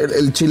 ¿Cómo? Es que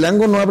el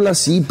chilango no habla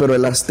así, pero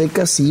el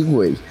azteca sí,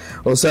 güey.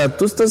 O sea,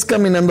 tú estás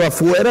caminando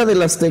afuera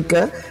del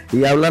Azteca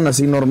y hablan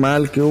así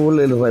normal, que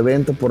el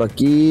reventa por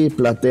aquí,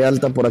 platea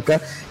alta por acá,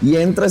 y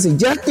entras y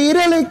ya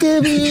tírale,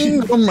 Kevin.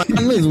 No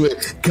mames, güey.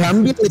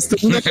 Cambia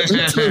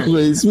el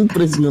güey. Es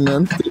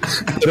impresionante.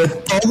 Pero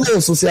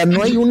todos, o sea,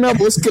 no hay una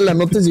voz que la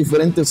notes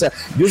diferente. O sea,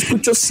 yo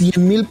escucho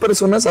 100,000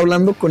 personas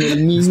hablando con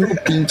el mismo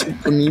pinche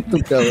tonito,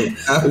 cabrón.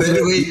 A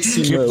ver, güey,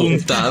 qué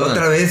puntada.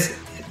 Otra vez.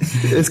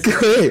 Es que,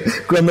 güey,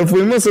 cuando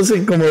fuimos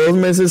hace como 2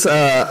 meses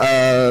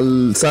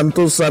al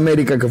Santos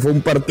América, que fue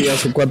un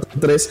partidazo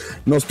 4-3,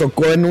 nos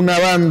tocó en una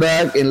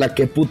banda en la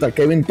que, puta,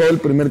 Kevin todo el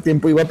primer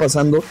tiempo iba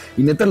pasando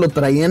y neta lo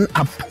traían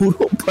a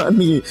puro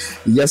pan y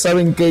ya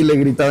saben qué, y le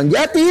gritaban,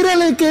 ya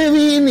tírale,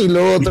 Kevin, y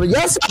lo otro,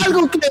 ya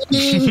salgo,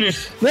 Kevin,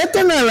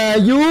 meten a la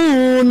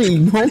Jun, y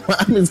no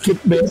mames, qué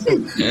pedo.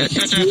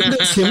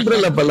 Siempre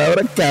la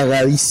palabra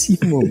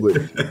cagadísimo, güey.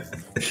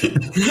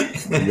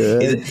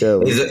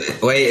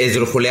 Güey,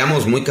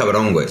 esdrujuleamos muy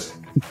cabrón, güey.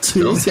 Sí,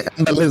 ¿no? sí,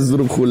 las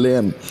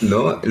esdrujulean.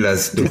 No,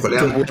 las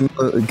esdrujuleamos.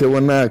 Qué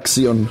buena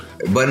acción.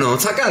 Bueno,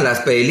 saca las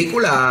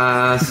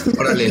películas.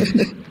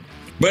 Órale.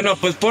 Bueno,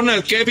 pues pon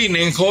al Kevin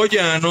en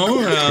joya,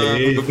 ¿no?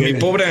 Mi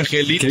pobre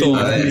angelito.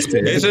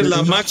 Esa es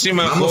la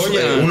máxima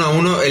joya.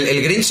 1-1.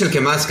 El Grinch es el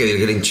que más, que el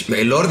Grinch.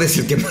 El Lord es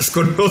el que más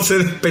conoce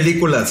de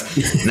películas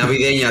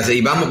navideñas.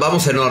 Y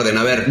vamos en orden,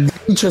 a ver.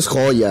 Grinch es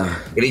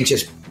joya. Grinch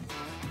es...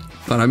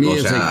 Para mí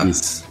es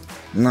X.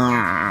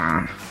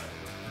 No.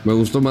 Me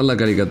gustó más la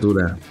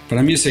caricatura.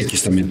 Para mí es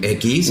X también.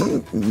 ¿X?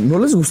 ¿No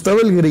les gustaba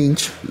el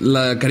Grinch?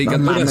 La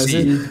caricatura No,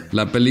 sí.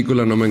 La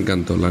película no me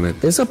encantó, la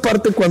neta. Esa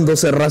parte cuando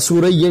se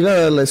rasura y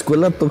llega a la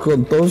escuela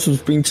con todos sus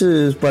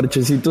pinches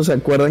parchecitos, ¿se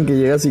acuerdan que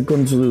llega así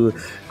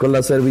con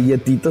las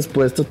servilletitas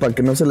puestas para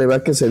que no se le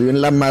vea que se vio en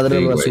la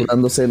madre sí,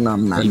 rasurándose? No,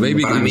 el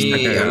baby para mí,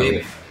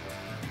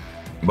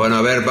 bueno,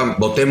 a ver,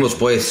 votemos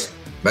pues.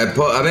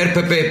 A ver,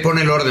 Pepe, pon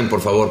el orden, por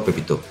favor,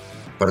 Pepito.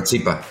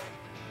 Participa.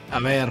 A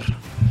ver,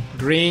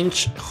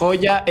 Grinch,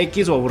 joya,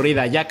 X o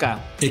aburrida,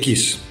 Yaka.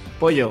 X.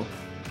 Pollo.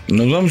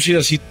 Nos vamos a ir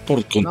así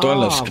con todas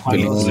las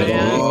películas.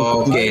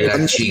 No, que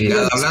la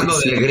chingada. Hablando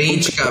del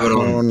Grinch,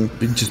 cabrón.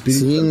 Pinche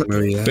espíritu.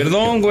 Sí,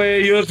 perdón,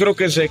 güey, yo creo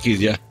que es X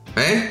ya.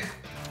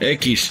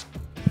 X.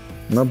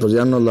 No, pues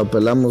ya nos la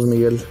pelamos,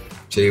 Miguel.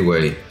 Sí,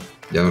 güey,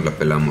 ya nos la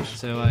pelamos.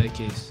 Se va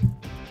X.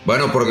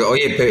 Bueno, porque,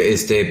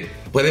 oye,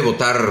 puede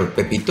votar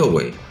Pepito,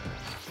 güey.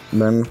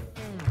 Bueno.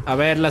 A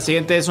ver, la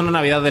siguiente es una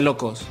Navidad de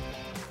locos.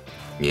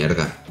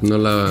 Mierda. No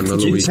lo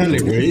vi. ¿Quién sale,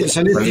 güey?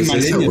 ¿Sale Tim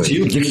Allen,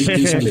 sí?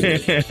 ¿Quién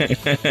sale?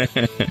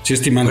 Sí,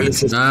 es Tim Allen.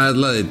 Es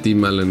la de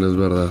Tim Allen, es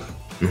verdad.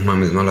 No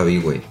mames, no la vi,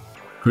 güey.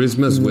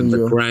 Christmas with the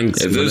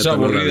Cranks. Es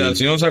aburrida.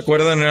 Si no se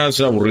acuerdan, era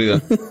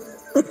aburrida.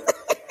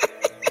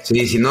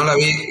 Sí, si no la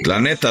vi. La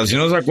neta, si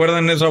no se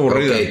acuerdan, es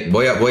aburrida. Okay,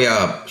 voy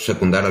a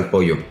secundar al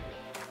pollo.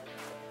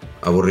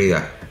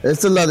 Aburrida.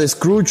 Esta es la de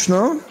Scrooge,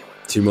 ¿no?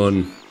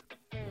 Simón.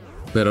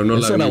 Pero no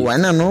esa la vi. Esa era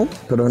buena, ¿no?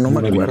 Pero no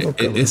me acuerdo.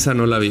 Esa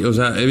no la vi. O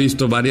sea, he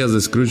visto varias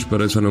de Scrooge,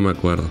 pero esa no me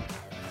acuerdo.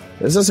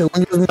 Esa según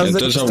yo es más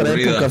entonces, de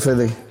nuestra época,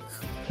 Fede.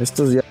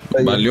 Estos ya...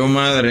 Valió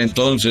madre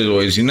entonces,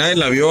 güey. Si nadie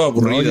la vio,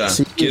 aburrida. No,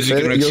 sí, quiere decir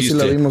Fede, que no existe. Yo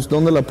sí la vimos.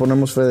 ¿Dónde la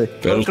ponemos, Fede?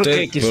 Pero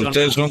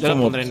ustedes son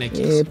como...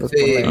 Pues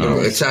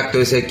exacto,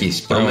 es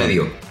X,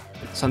 promedio.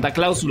 Santa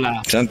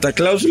Cláusula. Santa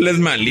Cláusula es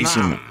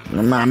malísima.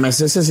 No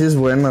mames, ese sí es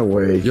buena,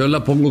 güey. Yo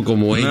la pongo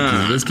como X.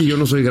 Es que yo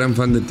no soy gran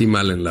fan de Tim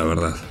Allen, la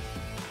verdad.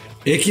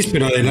 X,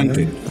 pero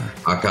adelante.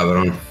 Ah,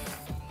 cabrón.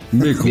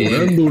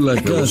 Mejorando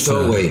la casa. Me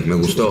gustó, güey, me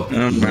gustó.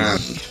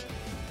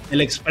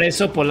 El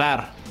Expreso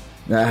Polar.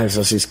 Ah,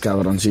 esa sí es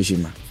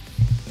cabroncísima.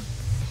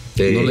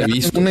 Sí. No la he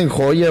visto. Una en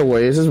joya,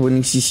 güey, esa es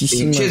buenísima.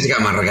 Pinches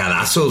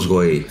gamargadazos,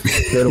 güey.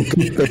 Pero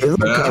qué pedo,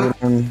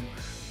 cabrón.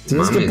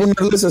 Tienes que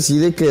ponerles así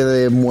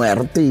de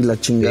muerte y la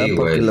chingada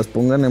para que las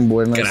pongan en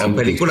buenas. Son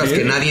películas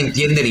que nadie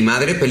entiende ni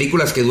madre,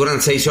 películas que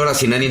duran 6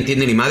 horas y nadie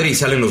entiende ni madre y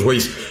salen los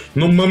güeyes.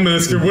 No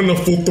mames, qué buena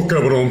foto,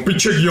 cabrón.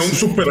 Pinche guión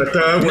súper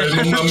acá, güey,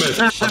 no mames.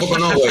 Tampoco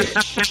no, güey.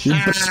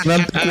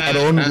 Impresionante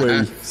clarón,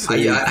 güey.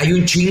 Sí. Hay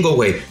un chingo,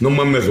 güey. No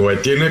mames,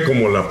 güey. Tiene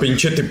como la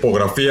pinche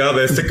tipografía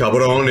de este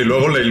cabrón y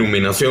luego la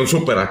iluminación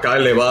súper acá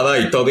elevada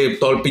y todo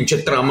el pinche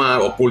trama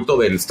oculto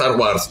del Star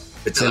Wars.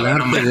 Es el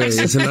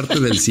arte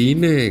del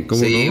cine,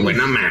 ¿cómo sí, no? güey,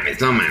 no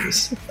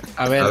mames.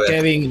 A ver,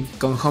 Kevin,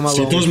 con Home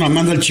Alone. Si todos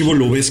mamando al Chivo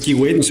Lubeski,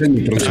 güey, no sé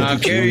ni pronunciar.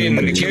 Kevin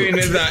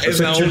es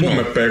la 1. No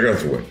me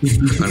pegas, güey.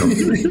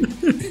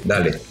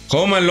 Dale.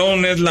 Home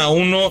Alone es la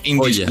 1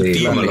 indiscutible.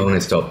 Sí, Home Alone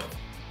es top.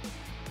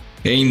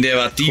 E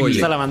indebatible.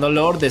 Esta la mandó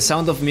Lord, The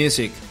Sound of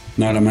Music.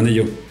 No, la mandé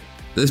yo.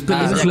 Es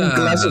película un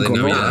clásico, de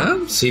Navidad.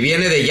 Si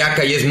viene de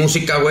Yaka y es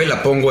música, güey,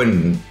 la pongo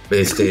en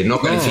no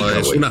califica,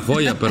 es güey. una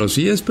joya, pero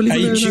sí es película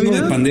Hay de un chingo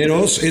Navidad. de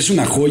panderos, es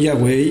una joya,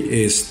 güey.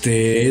 Es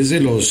de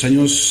los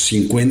años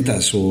 50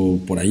 o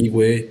por ahí,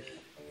 güey.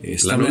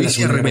 La habla de novicia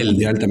Segunda Guerra rebelde.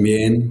 Mundial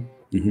también.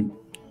 Uh-huh.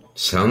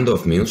 Sound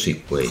of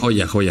Music, güey.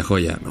 Joya.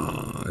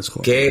 No, es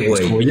joya. ¿Qué,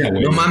 güey? joya,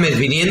 güey. No mames,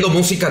 viniendo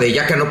música de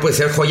Yaka no puede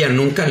ser joya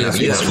nunca en la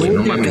vida, es güey.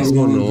 No joya, mames.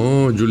 cabrón.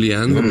 No,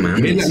 Julián. No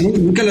mames. Vela,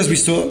 ¿nunca la has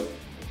visto?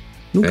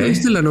 ¿Nunca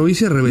viste La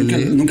novicia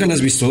rebelde? ¿Nunca la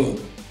has visto?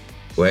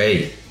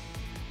 Güey.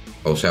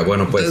 O sea,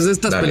 bueno, pues. Es de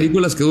estas dale.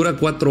 películas que dura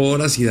 4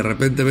 horas y de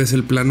repente ves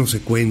el plano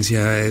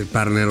secuencia,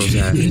 partner, o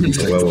sea.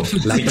 Huevo.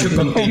 La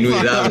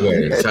continuidad,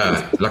 güey. O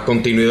sea, la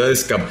continuidad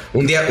es.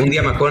 Un día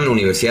me acuerdo en la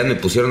universidad me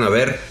pusieron a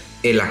ver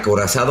El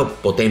acorazado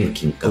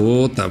Potemkin.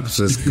 Puta, pues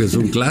es que es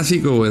un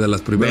clásico, güey, de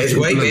las primeras. ¿Ves,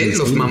 güey? ¿Ves?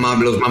 Los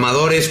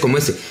mamadores como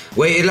ese.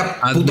 Güey, es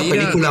la puta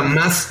película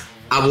más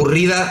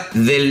aburrida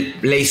de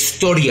la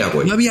historia,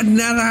 güey. No había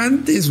nada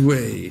antes,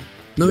 güey.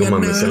 No había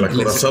mames, nada. El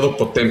acorazado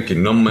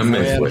Potemkin, no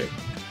mames, güey.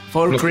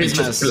 For Los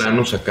Christmas. pinches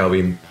planos acá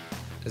bien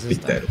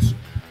piteros.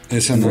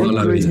 Esa no. No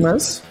la vi.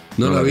 Christmas.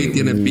 No la vi,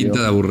 tiene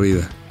pinta de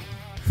aburrida.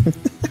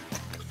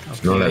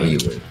 No la vi,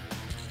 güey.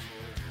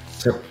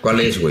 O sea, ¿cuál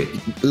es, güey?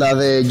 La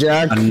de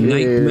Jack. A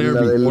Nightmare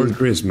la Before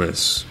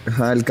Christmas.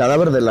 Ajá, el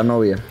cadáver de la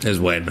novia. Es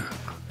buena.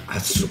 Ah,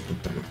 su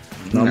puta madre.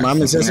 No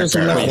mames, esa es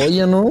una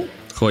joya, ¿no?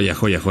 Joya.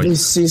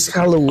 This is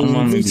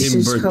Halloween. This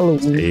is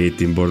Halloween. Sí,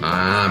 Tim Burton.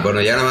 Ah,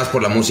 bueno, ya nada más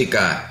por la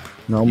música.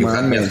 No You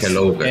Had Me at mames.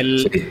 Hello, güey.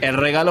 Sí. El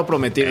regalo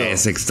prometido.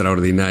 Es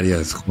extraordinaria,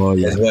 es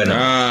joya. Es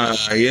buena. Ah,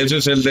 y ese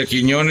es el de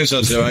Quiñones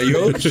a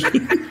Ceballos.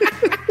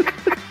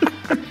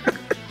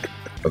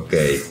 Ok.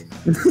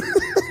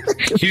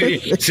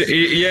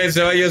 y a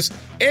Ceballos,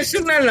 ¿es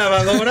una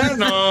lavadora?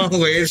 No,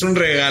 güey, es un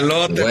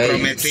regalote Güey,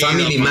 prometido.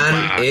 Family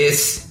Man papá.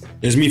 es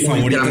mi ultra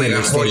favorita.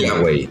 mega joya,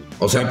 güey.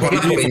 O sea,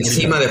 ponla por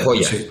encima de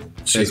joya.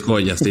 Sí. Es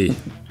joya, sí.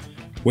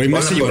 Güey, me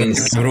hace llorar,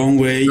 cabrón,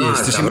 güey. No,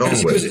 cabrón,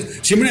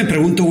 Siempre me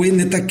pregunto, güey,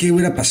 neta, ¿qué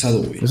hubiera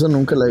pasado, güey? Eso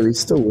nunca la he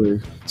visto, güey.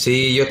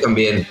 Sí, yo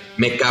también.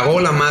 Me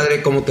cagó la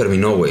madre cómo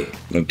terminó, güey.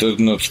 Entonces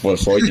no fue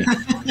joya.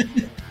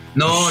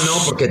 No,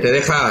 porque te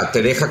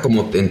deja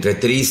como entre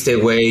triste,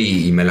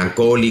 güey, y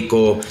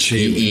melancólico.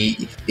 Sí.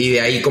 Y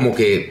de ahí como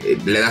que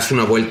le das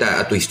una vuelta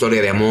a tu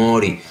historia de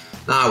amor y...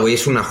 Ah, güey,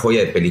 es una joya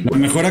de La película.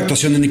 mejor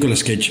actuación de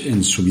Nicolas Cage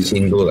en su vida.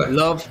 Sin duda.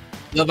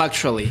 Love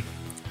Actually.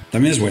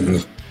 También es bueno.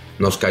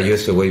 Nos cayó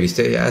este güey,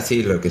 ¿viste? Ah,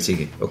 sí, lo que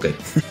sigue. Ok.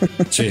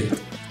 Sí,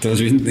 todos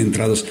bien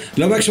entrados.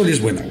 Love Actually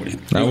es buena, güey.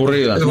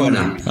 Aburrida. Es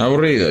buena.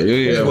 Aburrida. Yo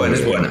diría Es buena,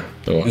 es aburrida.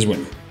 buena. Es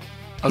buena.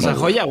 O sea,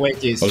 joya, güey.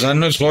 O sea,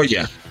 no es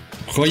joya.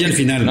 Joya al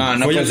final. No,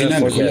 no joya al puede ser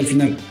final. joya. Joya al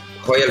final.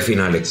 Joya al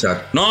final,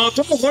 exacto. No,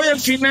 ¿cómo joya al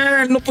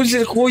final? No puede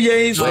ser joya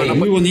eso. Es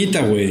muy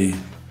bonita, güey.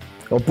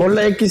 O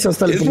ponle X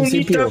hasta el Es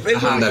principio. bonita,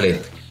 es Ándale.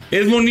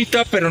 Es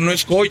bonita, pero no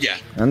es joya.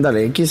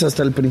 Ándale, X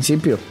hasta el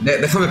principio.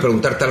 Déjame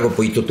preguntarte algo,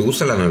 Pollito. ¿Te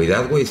gusta la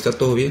Navidad, güey? ¿Está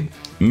todo bien?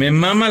 Me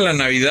mama la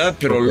Navidad,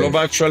 pero Ok. Love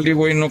Actually,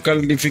 güey, no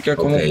califica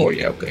como Ok,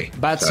 joya. ok.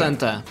 Bad Está bien.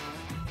 Santa.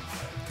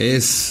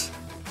 Es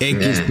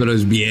X, pero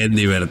es bien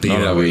divertida,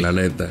 No la güey, vi. la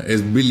neta.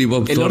 Es Billy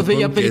Bob El Lord Thornton,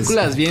 veía que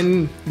películas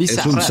bien es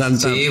un bizarras.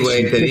 santa. Sí,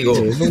 güey, te digo.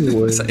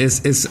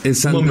 Es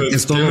santa,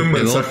 es todo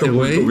pedote,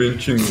 güey. bien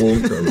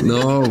chingón, cabrón.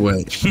 No,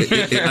 güey.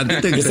 A ti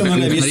te Esta no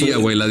la he visto, gustaría,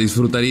 güey, la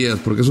disfrutarías,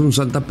 porque es un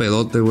santa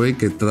pedote, güey,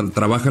 que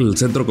trabaja en el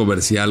centro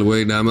comercial,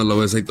 güey, nada más lo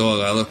ves ahí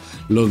todo agado.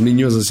 Los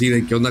niños así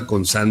de qué onda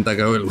con Santa,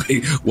 cabrón, el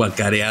güey,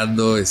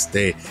 guacareando,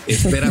 espera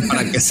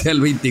para que sea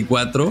el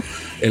 24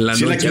 en la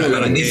Sí, la noche. quiero ver.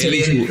 para La que bendice él y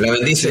bien, su- la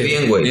bendice sí,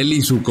 bien, güey. Él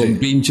y su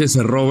compinche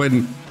se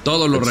roben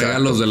todos los Exacto.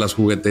 regalos de las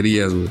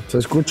jugueterías, güey. Se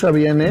escucha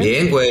bien, ¿eh?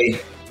 Bien, güey.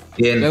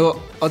 Bien.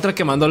 Luego, otra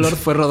que mandó Lord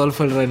fue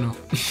Rodolfo el Reno.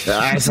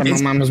 Ah, esa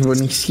mamá es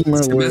buenísima,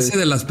 Se me güey. hace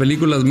de las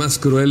películas más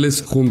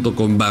crueles junto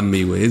con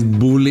Bambi, güey. Es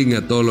bullying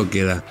a todo lo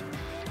que da.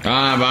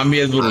 Ah, Bambi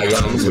es Ah, brutal,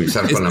 ya vamos a güey.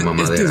 empezar con la Este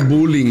mamadera. es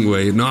bullying,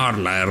 güey. No,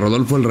 la de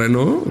Rodolfo el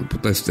Reno,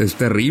 puta, es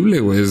terrible,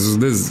 güey. Es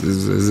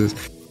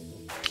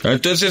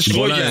Entonces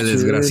bola joya. de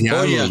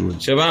desgraciados, Joya. güey.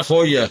 Se va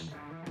joya.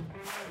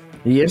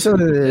 Y esa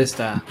de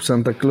Esta.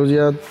 Santa Claus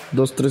ya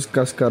 2-3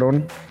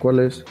 cascarón, ¿cuál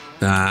es?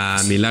 Ah,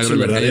 Milagro Sí, en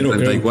la calle verdadero,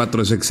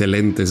 34 es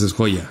excelente, esa es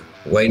joya.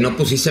 Güey, no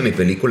pusiste mi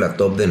película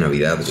top de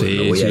Navidad, güey. Sí,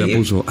 Me voy sí a la ir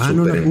puso. Ah,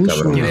 no la súper puso.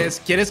 encabronado.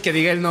 ¿Quieres que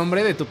diga el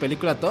nombre de tu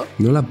película top?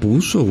 No la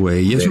puso,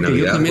 güey. Y eso De que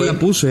Navidad, yo también güey. la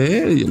puse,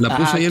 ¿eh? La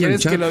puse ahí en el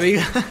 ¿Quieres chat que lo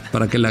diga?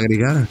 para que la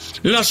agregara.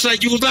 Los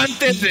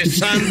ayudantes de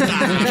Santa.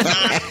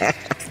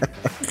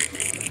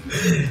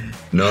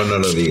 No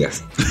lo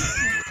digas.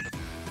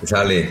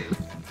 Sale.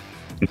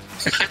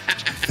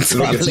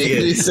 Lo que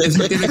sigue. Eso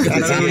tiene que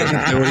estar en una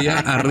categoría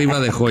arriba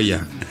de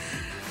joya.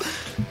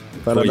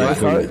 Para Joya, Die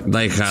joya. Hard.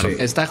 Die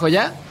Hard. ¿Está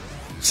joya?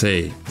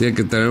 Sí, tiene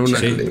que tener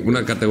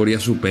una categoría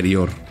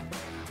superior.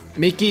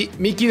 Mickey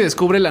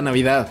descubre la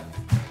Navidad.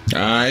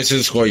 Ah, esa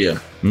es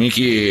joya.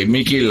 Mickey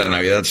y la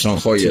Navidad son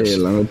joyas. Sí,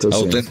 la neta, sí.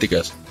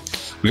 Auténticas.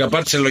 Porque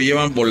aparte se lo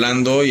llevan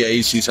volando y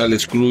ahí sí sale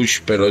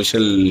Scrooge, pero es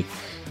el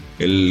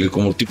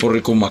como tipo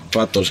Rico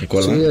McPato, ¿se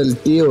acuerdan? Sí, el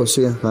tío,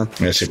 sí, ajá.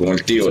 Ese, como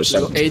el tío,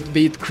 exacto.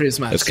 8-Bit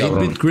Christmas.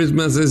 8-Bit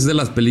Christmas es de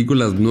las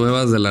películas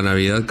nuevas de la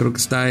Navidad. Creo que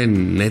está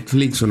en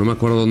Netflix o no me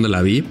acuerdo dónde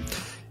la vi.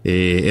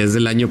 Es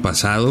del año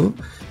pasado.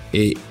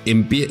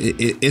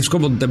 Es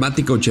como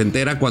temática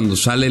ochentera cuando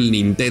sale el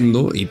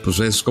Nintendo y pues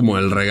es como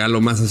el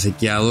regalo más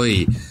asequiado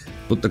y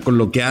con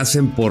lo que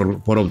hacen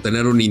por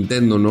obtener un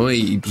Nintendo, ¿no?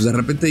 Y pues de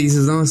repente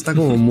dices, no, está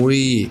como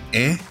muy...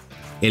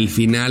 El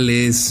final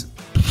es...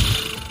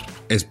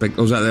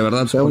 O sea, de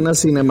verdad... O sea, una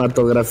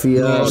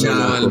cinematografía...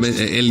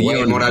 el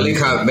guión.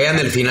 Moraleja, vean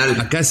el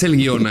final. Acá es el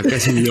guión.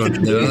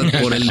 De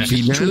verdad, por el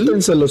final...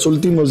 Chútense los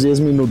últimos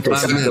 10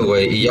 minutos.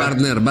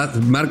 Partner,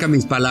 marca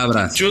mis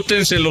palabras.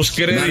 Chútense los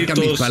créditos. Marca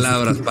mis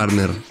palabras,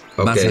 partner.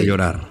 Vas a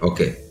llorar.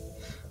 Ok.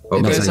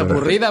 ¿Es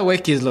aburrida o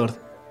X, Lord?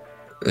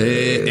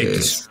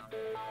 X.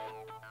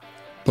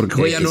 Porque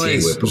joya no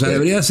es. Wey, o sea,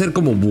 debería ser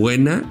como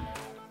buena,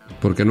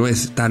 porque no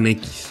es tan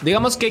X.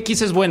 Digamos que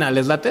X es buena,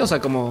 ¿les late? O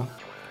sea, como...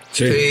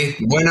 Sí,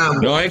 buena.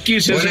 No,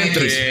 X es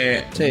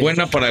entre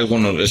buena para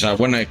algunos, o sea,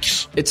 buena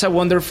X. It's a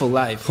Wonderful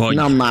Life.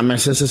 Joya. No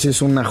mames, ese sí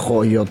es una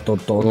joya.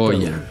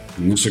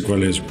 No sé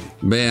cuál es, güey.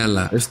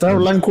 Véanla. Está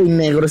blanco y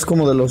negro, es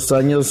como de los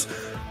años...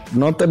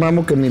 No te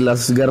mamo que ni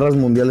las guerras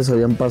mundiales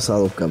habían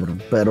pasado, cabrón.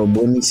 Pero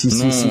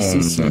buenísimo.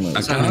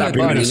 Acaba de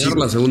terminar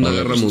la Segunda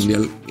Guerra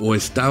Mundial. O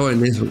estaba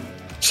en eso.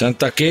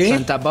 ¿Santa qué?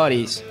 Santa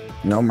Boris.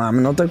 No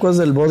mames, ¿no te acuerdas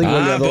del Body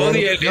goleador?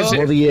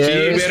 Body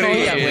era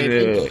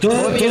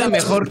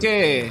mejor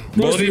que...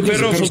 Body,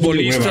 perro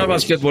futbolista,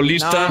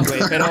 basquetbolista. No,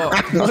 güey, pero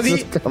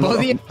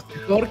Body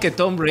mejor que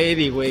Tom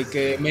Brady, güey,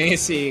 que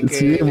Messi, que...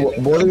 Sí,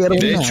 Body era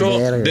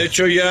de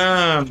hecho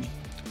ya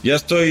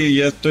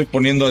estoy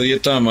poniendo a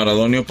dieta a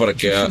Maradonio para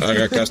que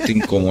haga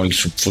casting como el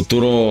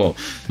futuro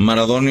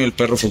Maradonio, el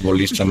perro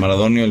futbolista,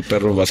 Maradonio, el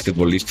perro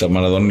basquetbolista,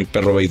 Maradonio, el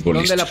perro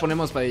beisbolista. ¿Dónde la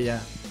ponemos para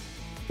ella?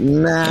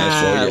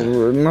 Nah,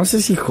 no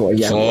sé si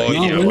joya.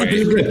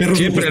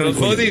 Siempre los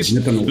bodies,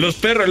 los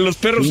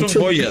perros son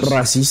joyas.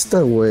 Racista,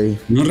 güey.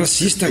 No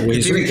racista,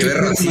 güey. Tiene que ver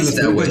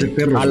racista, güey.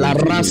 A la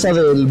raza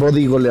del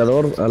body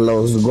goleador, a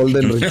los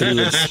Golden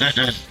Retrievers.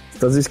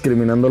 Estás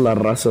discriminando la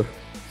raza.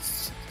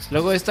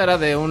 Luego esta era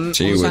de un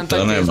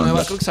Santa que es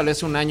nueva, creo que salió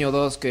hace un año o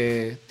dos,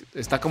 que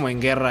está como en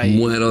guerra. Y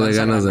muero de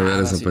ganas de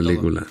ver esa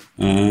película.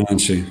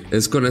 Sí.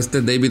 Es con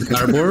David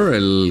Harbour,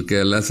 el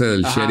que le hace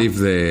el sheriff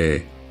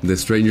de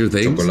Stranger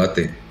Things.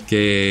 Chocolate.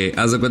 Que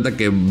haz de cuenta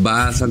que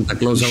va Santa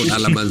Claus a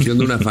la mansión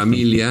de una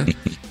familia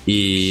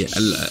y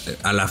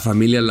a la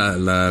familia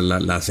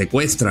la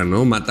secuestran,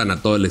 ¿no? Matan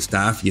a todo el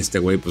staff y este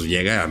güey pues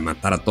llega a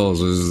matar a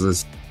todos.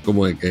 Es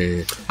como de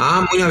que...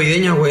 muy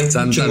navideña, güey.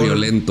 Santa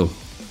violento.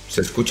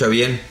 Se escucha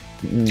bien.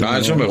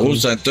 Eso me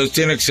gusta. Entonces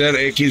tiene que ser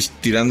X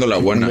tirando la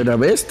buena. Mira,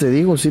 ves, te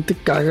digo, sí te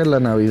caga la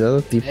Navidad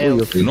a ti,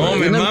 pollo. No,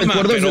 me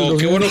mama, pero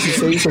qué bueno que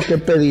se hizo, qué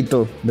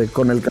pedito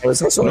con el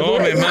cabezazo. No,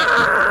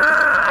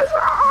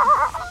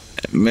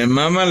 me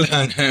mama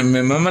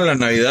la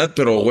Navidad,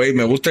 pero güey,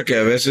 me gusta que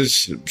a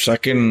veces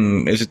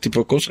saquen ese tipo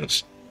de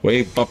cosas.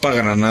 Güey, papa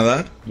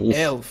granada.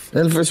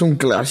 Elf es un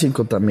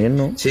clásico también,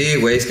 ¿no? Sí,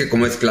 güey, es que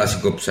como es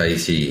clásico, pues ahí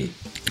sí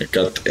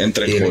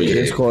entra en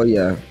joya. Es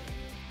joya.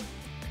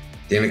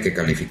 Tiene que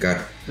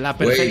calificar. La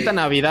perfecta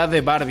Navidad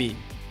de Barbie.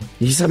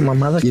 ¿Y esa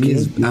mamada que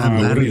es?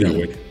 Aburrida,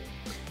 güey.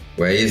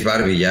 Güey, es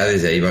Barbie, ya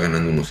desde ahí va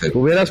ganando 1-0.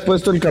 Hubieras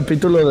puesto el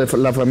capítulo de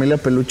la familia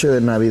peluche de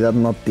Navidad,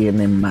 no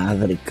tiene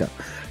madre, cabrón.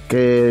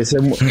 Que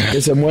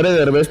se muere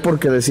Derbez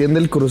porque desciende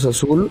el Cruz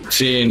Azul.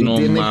 Sí, no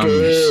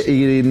mames.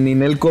 Y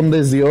Ninel Conde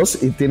es Dios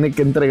y tiene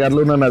que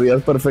entregarle una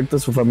Navidad perfecta a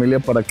su familia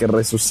para que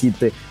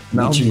resucite.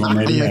 No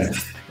mames.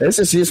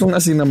 Ese sí es una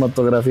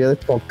cinematografía de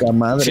poca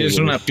madre. Sí, es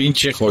una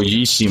pinche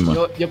joyísima.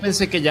 Yo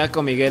pensé que ya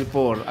con Miguel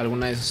por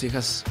alguna de sus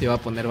hijas iba a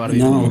poner Barbie.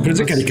 No, pero es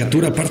de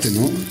caricatura aparte,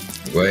 ¿no?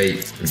 Güey,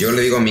 yo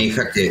le digo a mi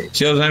hija que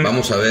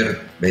vamos a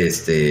ver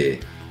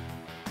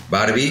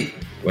Barbie,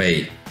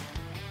 güey.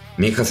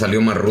 Mi hija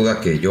salió más ruda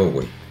que yo,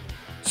 güey.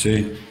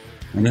 Sí.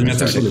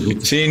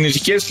 Sí, ni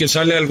siquiera es que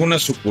sale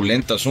algunas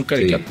suculentas, son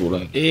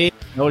caricaturas. Sí. Y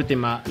la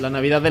última, la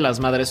Navidad de las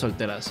madres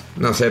solteras.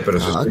 No sé, pero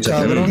se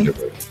escucha bien.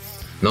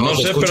 No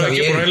sé, pero hay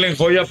que ponerle en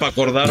joya para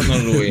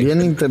acordarnos, güey.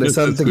 Bien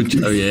interesante. Se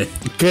escucha bien.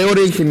 Qué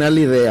original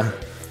idea.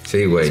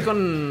 Sí, güey. Es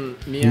con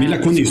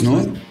Mila Kunis,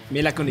 ¿no?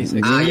 Mila Kunis.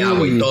 Ya,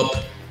 güey,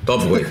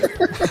 top, güey.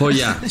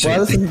 Joya.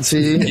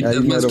 Sí.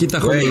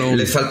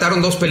 Les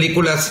faltaron 2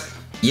 películas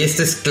y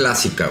esta es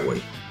clásica,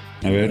 güey.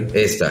 A ver.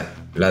 Esta,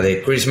 la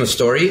de Christmas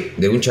Story,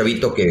 de un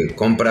chavito que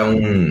compra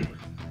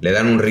le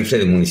dan un rifle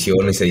de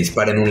municiones, se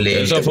dispara en un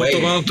lente. Esa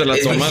foto, ¿cuándo te la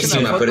tomaste? Es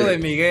una foto de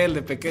Miguel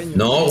de pequeño.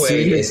 No,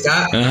 güey,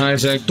 está... Ajá,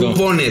 exacto. Tú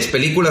pones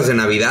películas de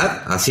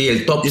Navidad, así,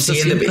 el top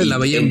 100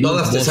 de... En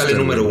todas te sale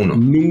número 1.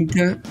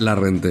 Nunca la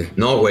renté.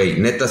 No, güey,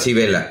 neta sí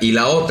vela. Y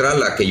la otra,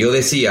 la que yo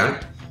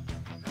decía,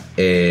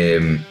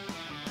 es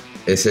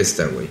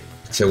esta, güey.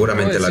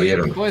 Seguramente la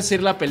vieron. ¿Puedo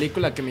decir la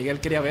película que Miguel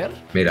quería ver?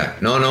 Mira,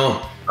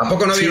 no. ¿A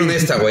poco no vieron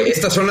esta, güey?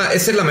 Esta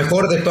es la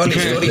mejor de toda la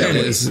historia,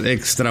 güey. Es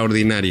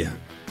extraordinaria.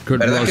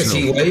 ¿Verdad que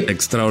sí, güey?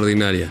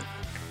 Extraordinaria.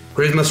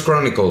 Christmas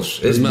Chronicles.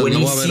 Es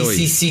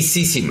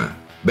buenísima.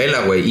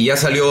 Vela, güey. Y ya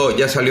salió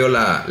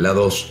la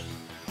 2.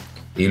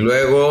 Y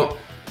luego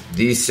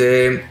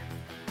dice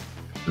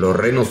Los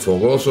Renos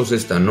Fogosos,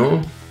 esta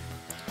no.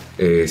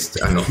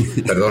 No,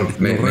 perdón,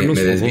 me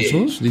desvié.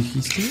 ¿Fogosos,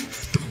 dijiste?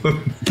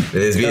 Me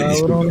desvié,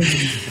 disculpa.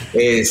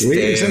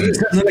 Güey,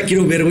 no la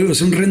quiero ver, güey. O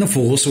sea, un reno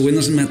fogoso, güey,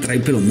 no se me atrae,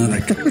 pero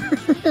nada.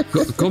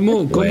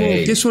 ¿Cómo,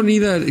 qué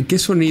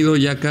sonido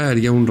ya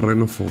haría un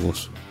reno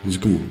fogoso? Es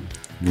como...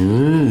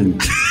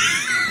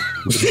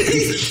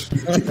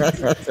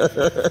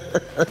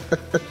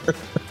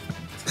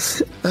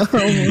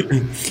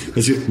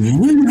 Así...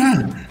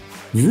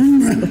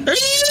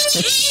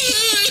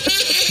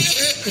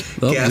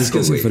 No, pues asco, es que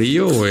hace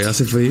frío, güey,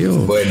 hace frío.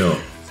 Bueno,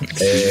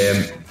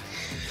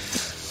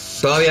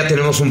 todavía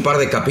tenemos un par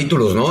de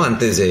capítulos, ¿no?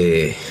 Antes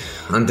de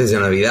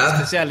Navidad.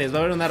 Especiales, va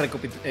a haber una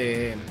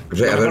recopilación. Lo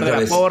mejor de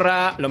la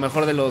porra, lo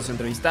mejor de los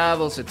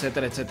entrevistados,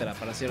 etcétera, etcétera,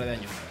 para cierre de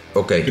año.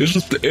 Ok.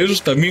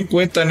 Esos también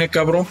cuentan,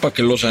 cabrón, para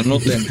que los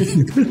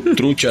anoten.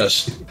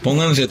 Truchas,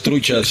 pónganse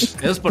truchas.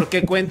 ¿Esos por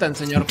qué cuentan,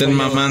 señor?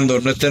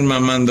 No estén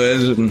mamando.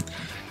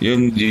 Yo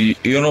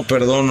no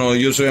perdono,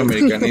 yo soy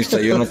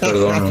americanista, yo no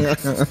perdono.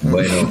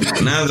 Bueno,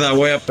 nada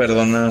voy a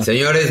perdonar.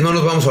 Señores, no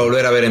nos vamos a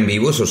volver a ver en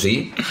vivo, eso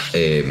sí.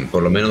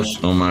 Por lo menos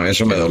no mames,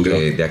 eso me dolió.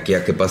 De aquí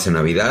a que pase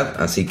Navidad.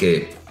 Así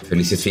que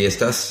felices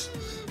fiestas,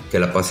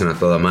 que la pasen a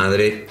toda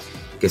madre,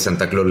 que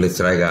Santa Claus les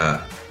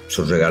traiga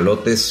sus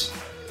regalotes.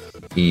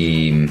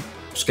 Y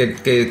pues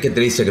qué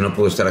triste que no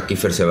pudo estar aquí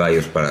Fer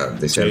Ceballos para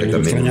desearle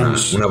también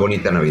una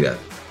bonita Navidad.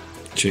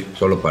 Sí.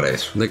 Solo para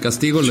eso. De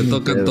castigo le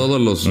tocan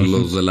todos los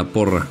de la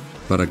porra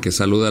para que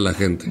salude a la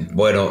gente.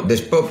 Bueno,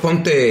 después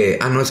ponte...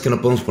 no, es que no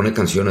podemos poner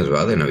canciones,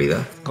 ¿verdad? De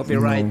Navidad.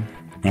 Copyright.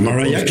 ¿A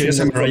Mariah? ¿Quieres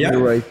a Mariah?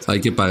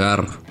 Hay que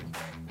pagar.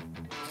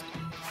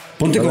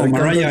 Ponte como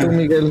Mariah.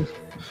 Miguel.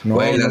 No,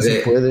 güey, no se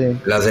puede.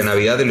 Las de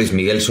Navidad de Luis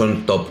Miguel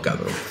son top,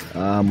 cabrón.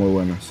 Muy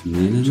buenas.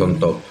 Son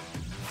top.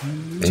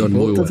 Son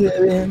muy buenas.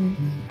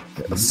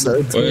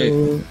 Oye,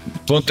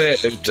 ponte,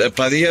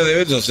 Padilla,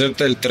 debes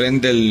hacerte el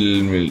tren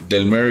del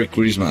Merry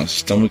Christmas.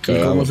 Está muy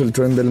cagado. ¿Cómo es el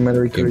tren del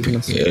Merry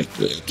Christmas? Que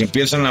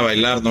empiezan a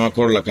bailar, no me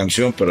acuerdo la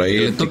canción, pero ahí...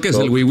 Le toques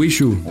el We Wish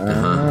You.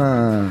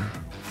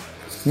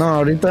 No,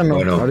 ahorita no.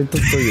 Bueno. Ahorita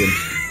estoy bien.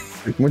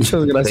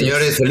 Muchas gracias.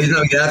 Señores, feliz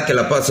Navidad, que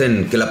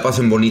la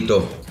pasen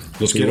bonito.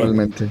 Los quiero.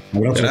 Igualmente.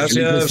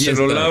 Gracias, se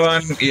lo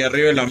lavan y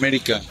arriba el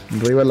América.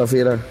 Arriba la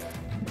fiera.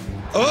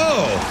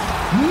 Oh,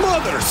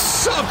 mother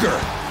sucker.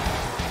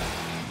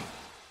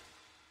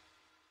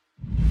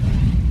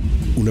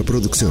 Una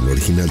producción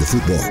original de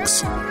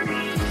Footbox.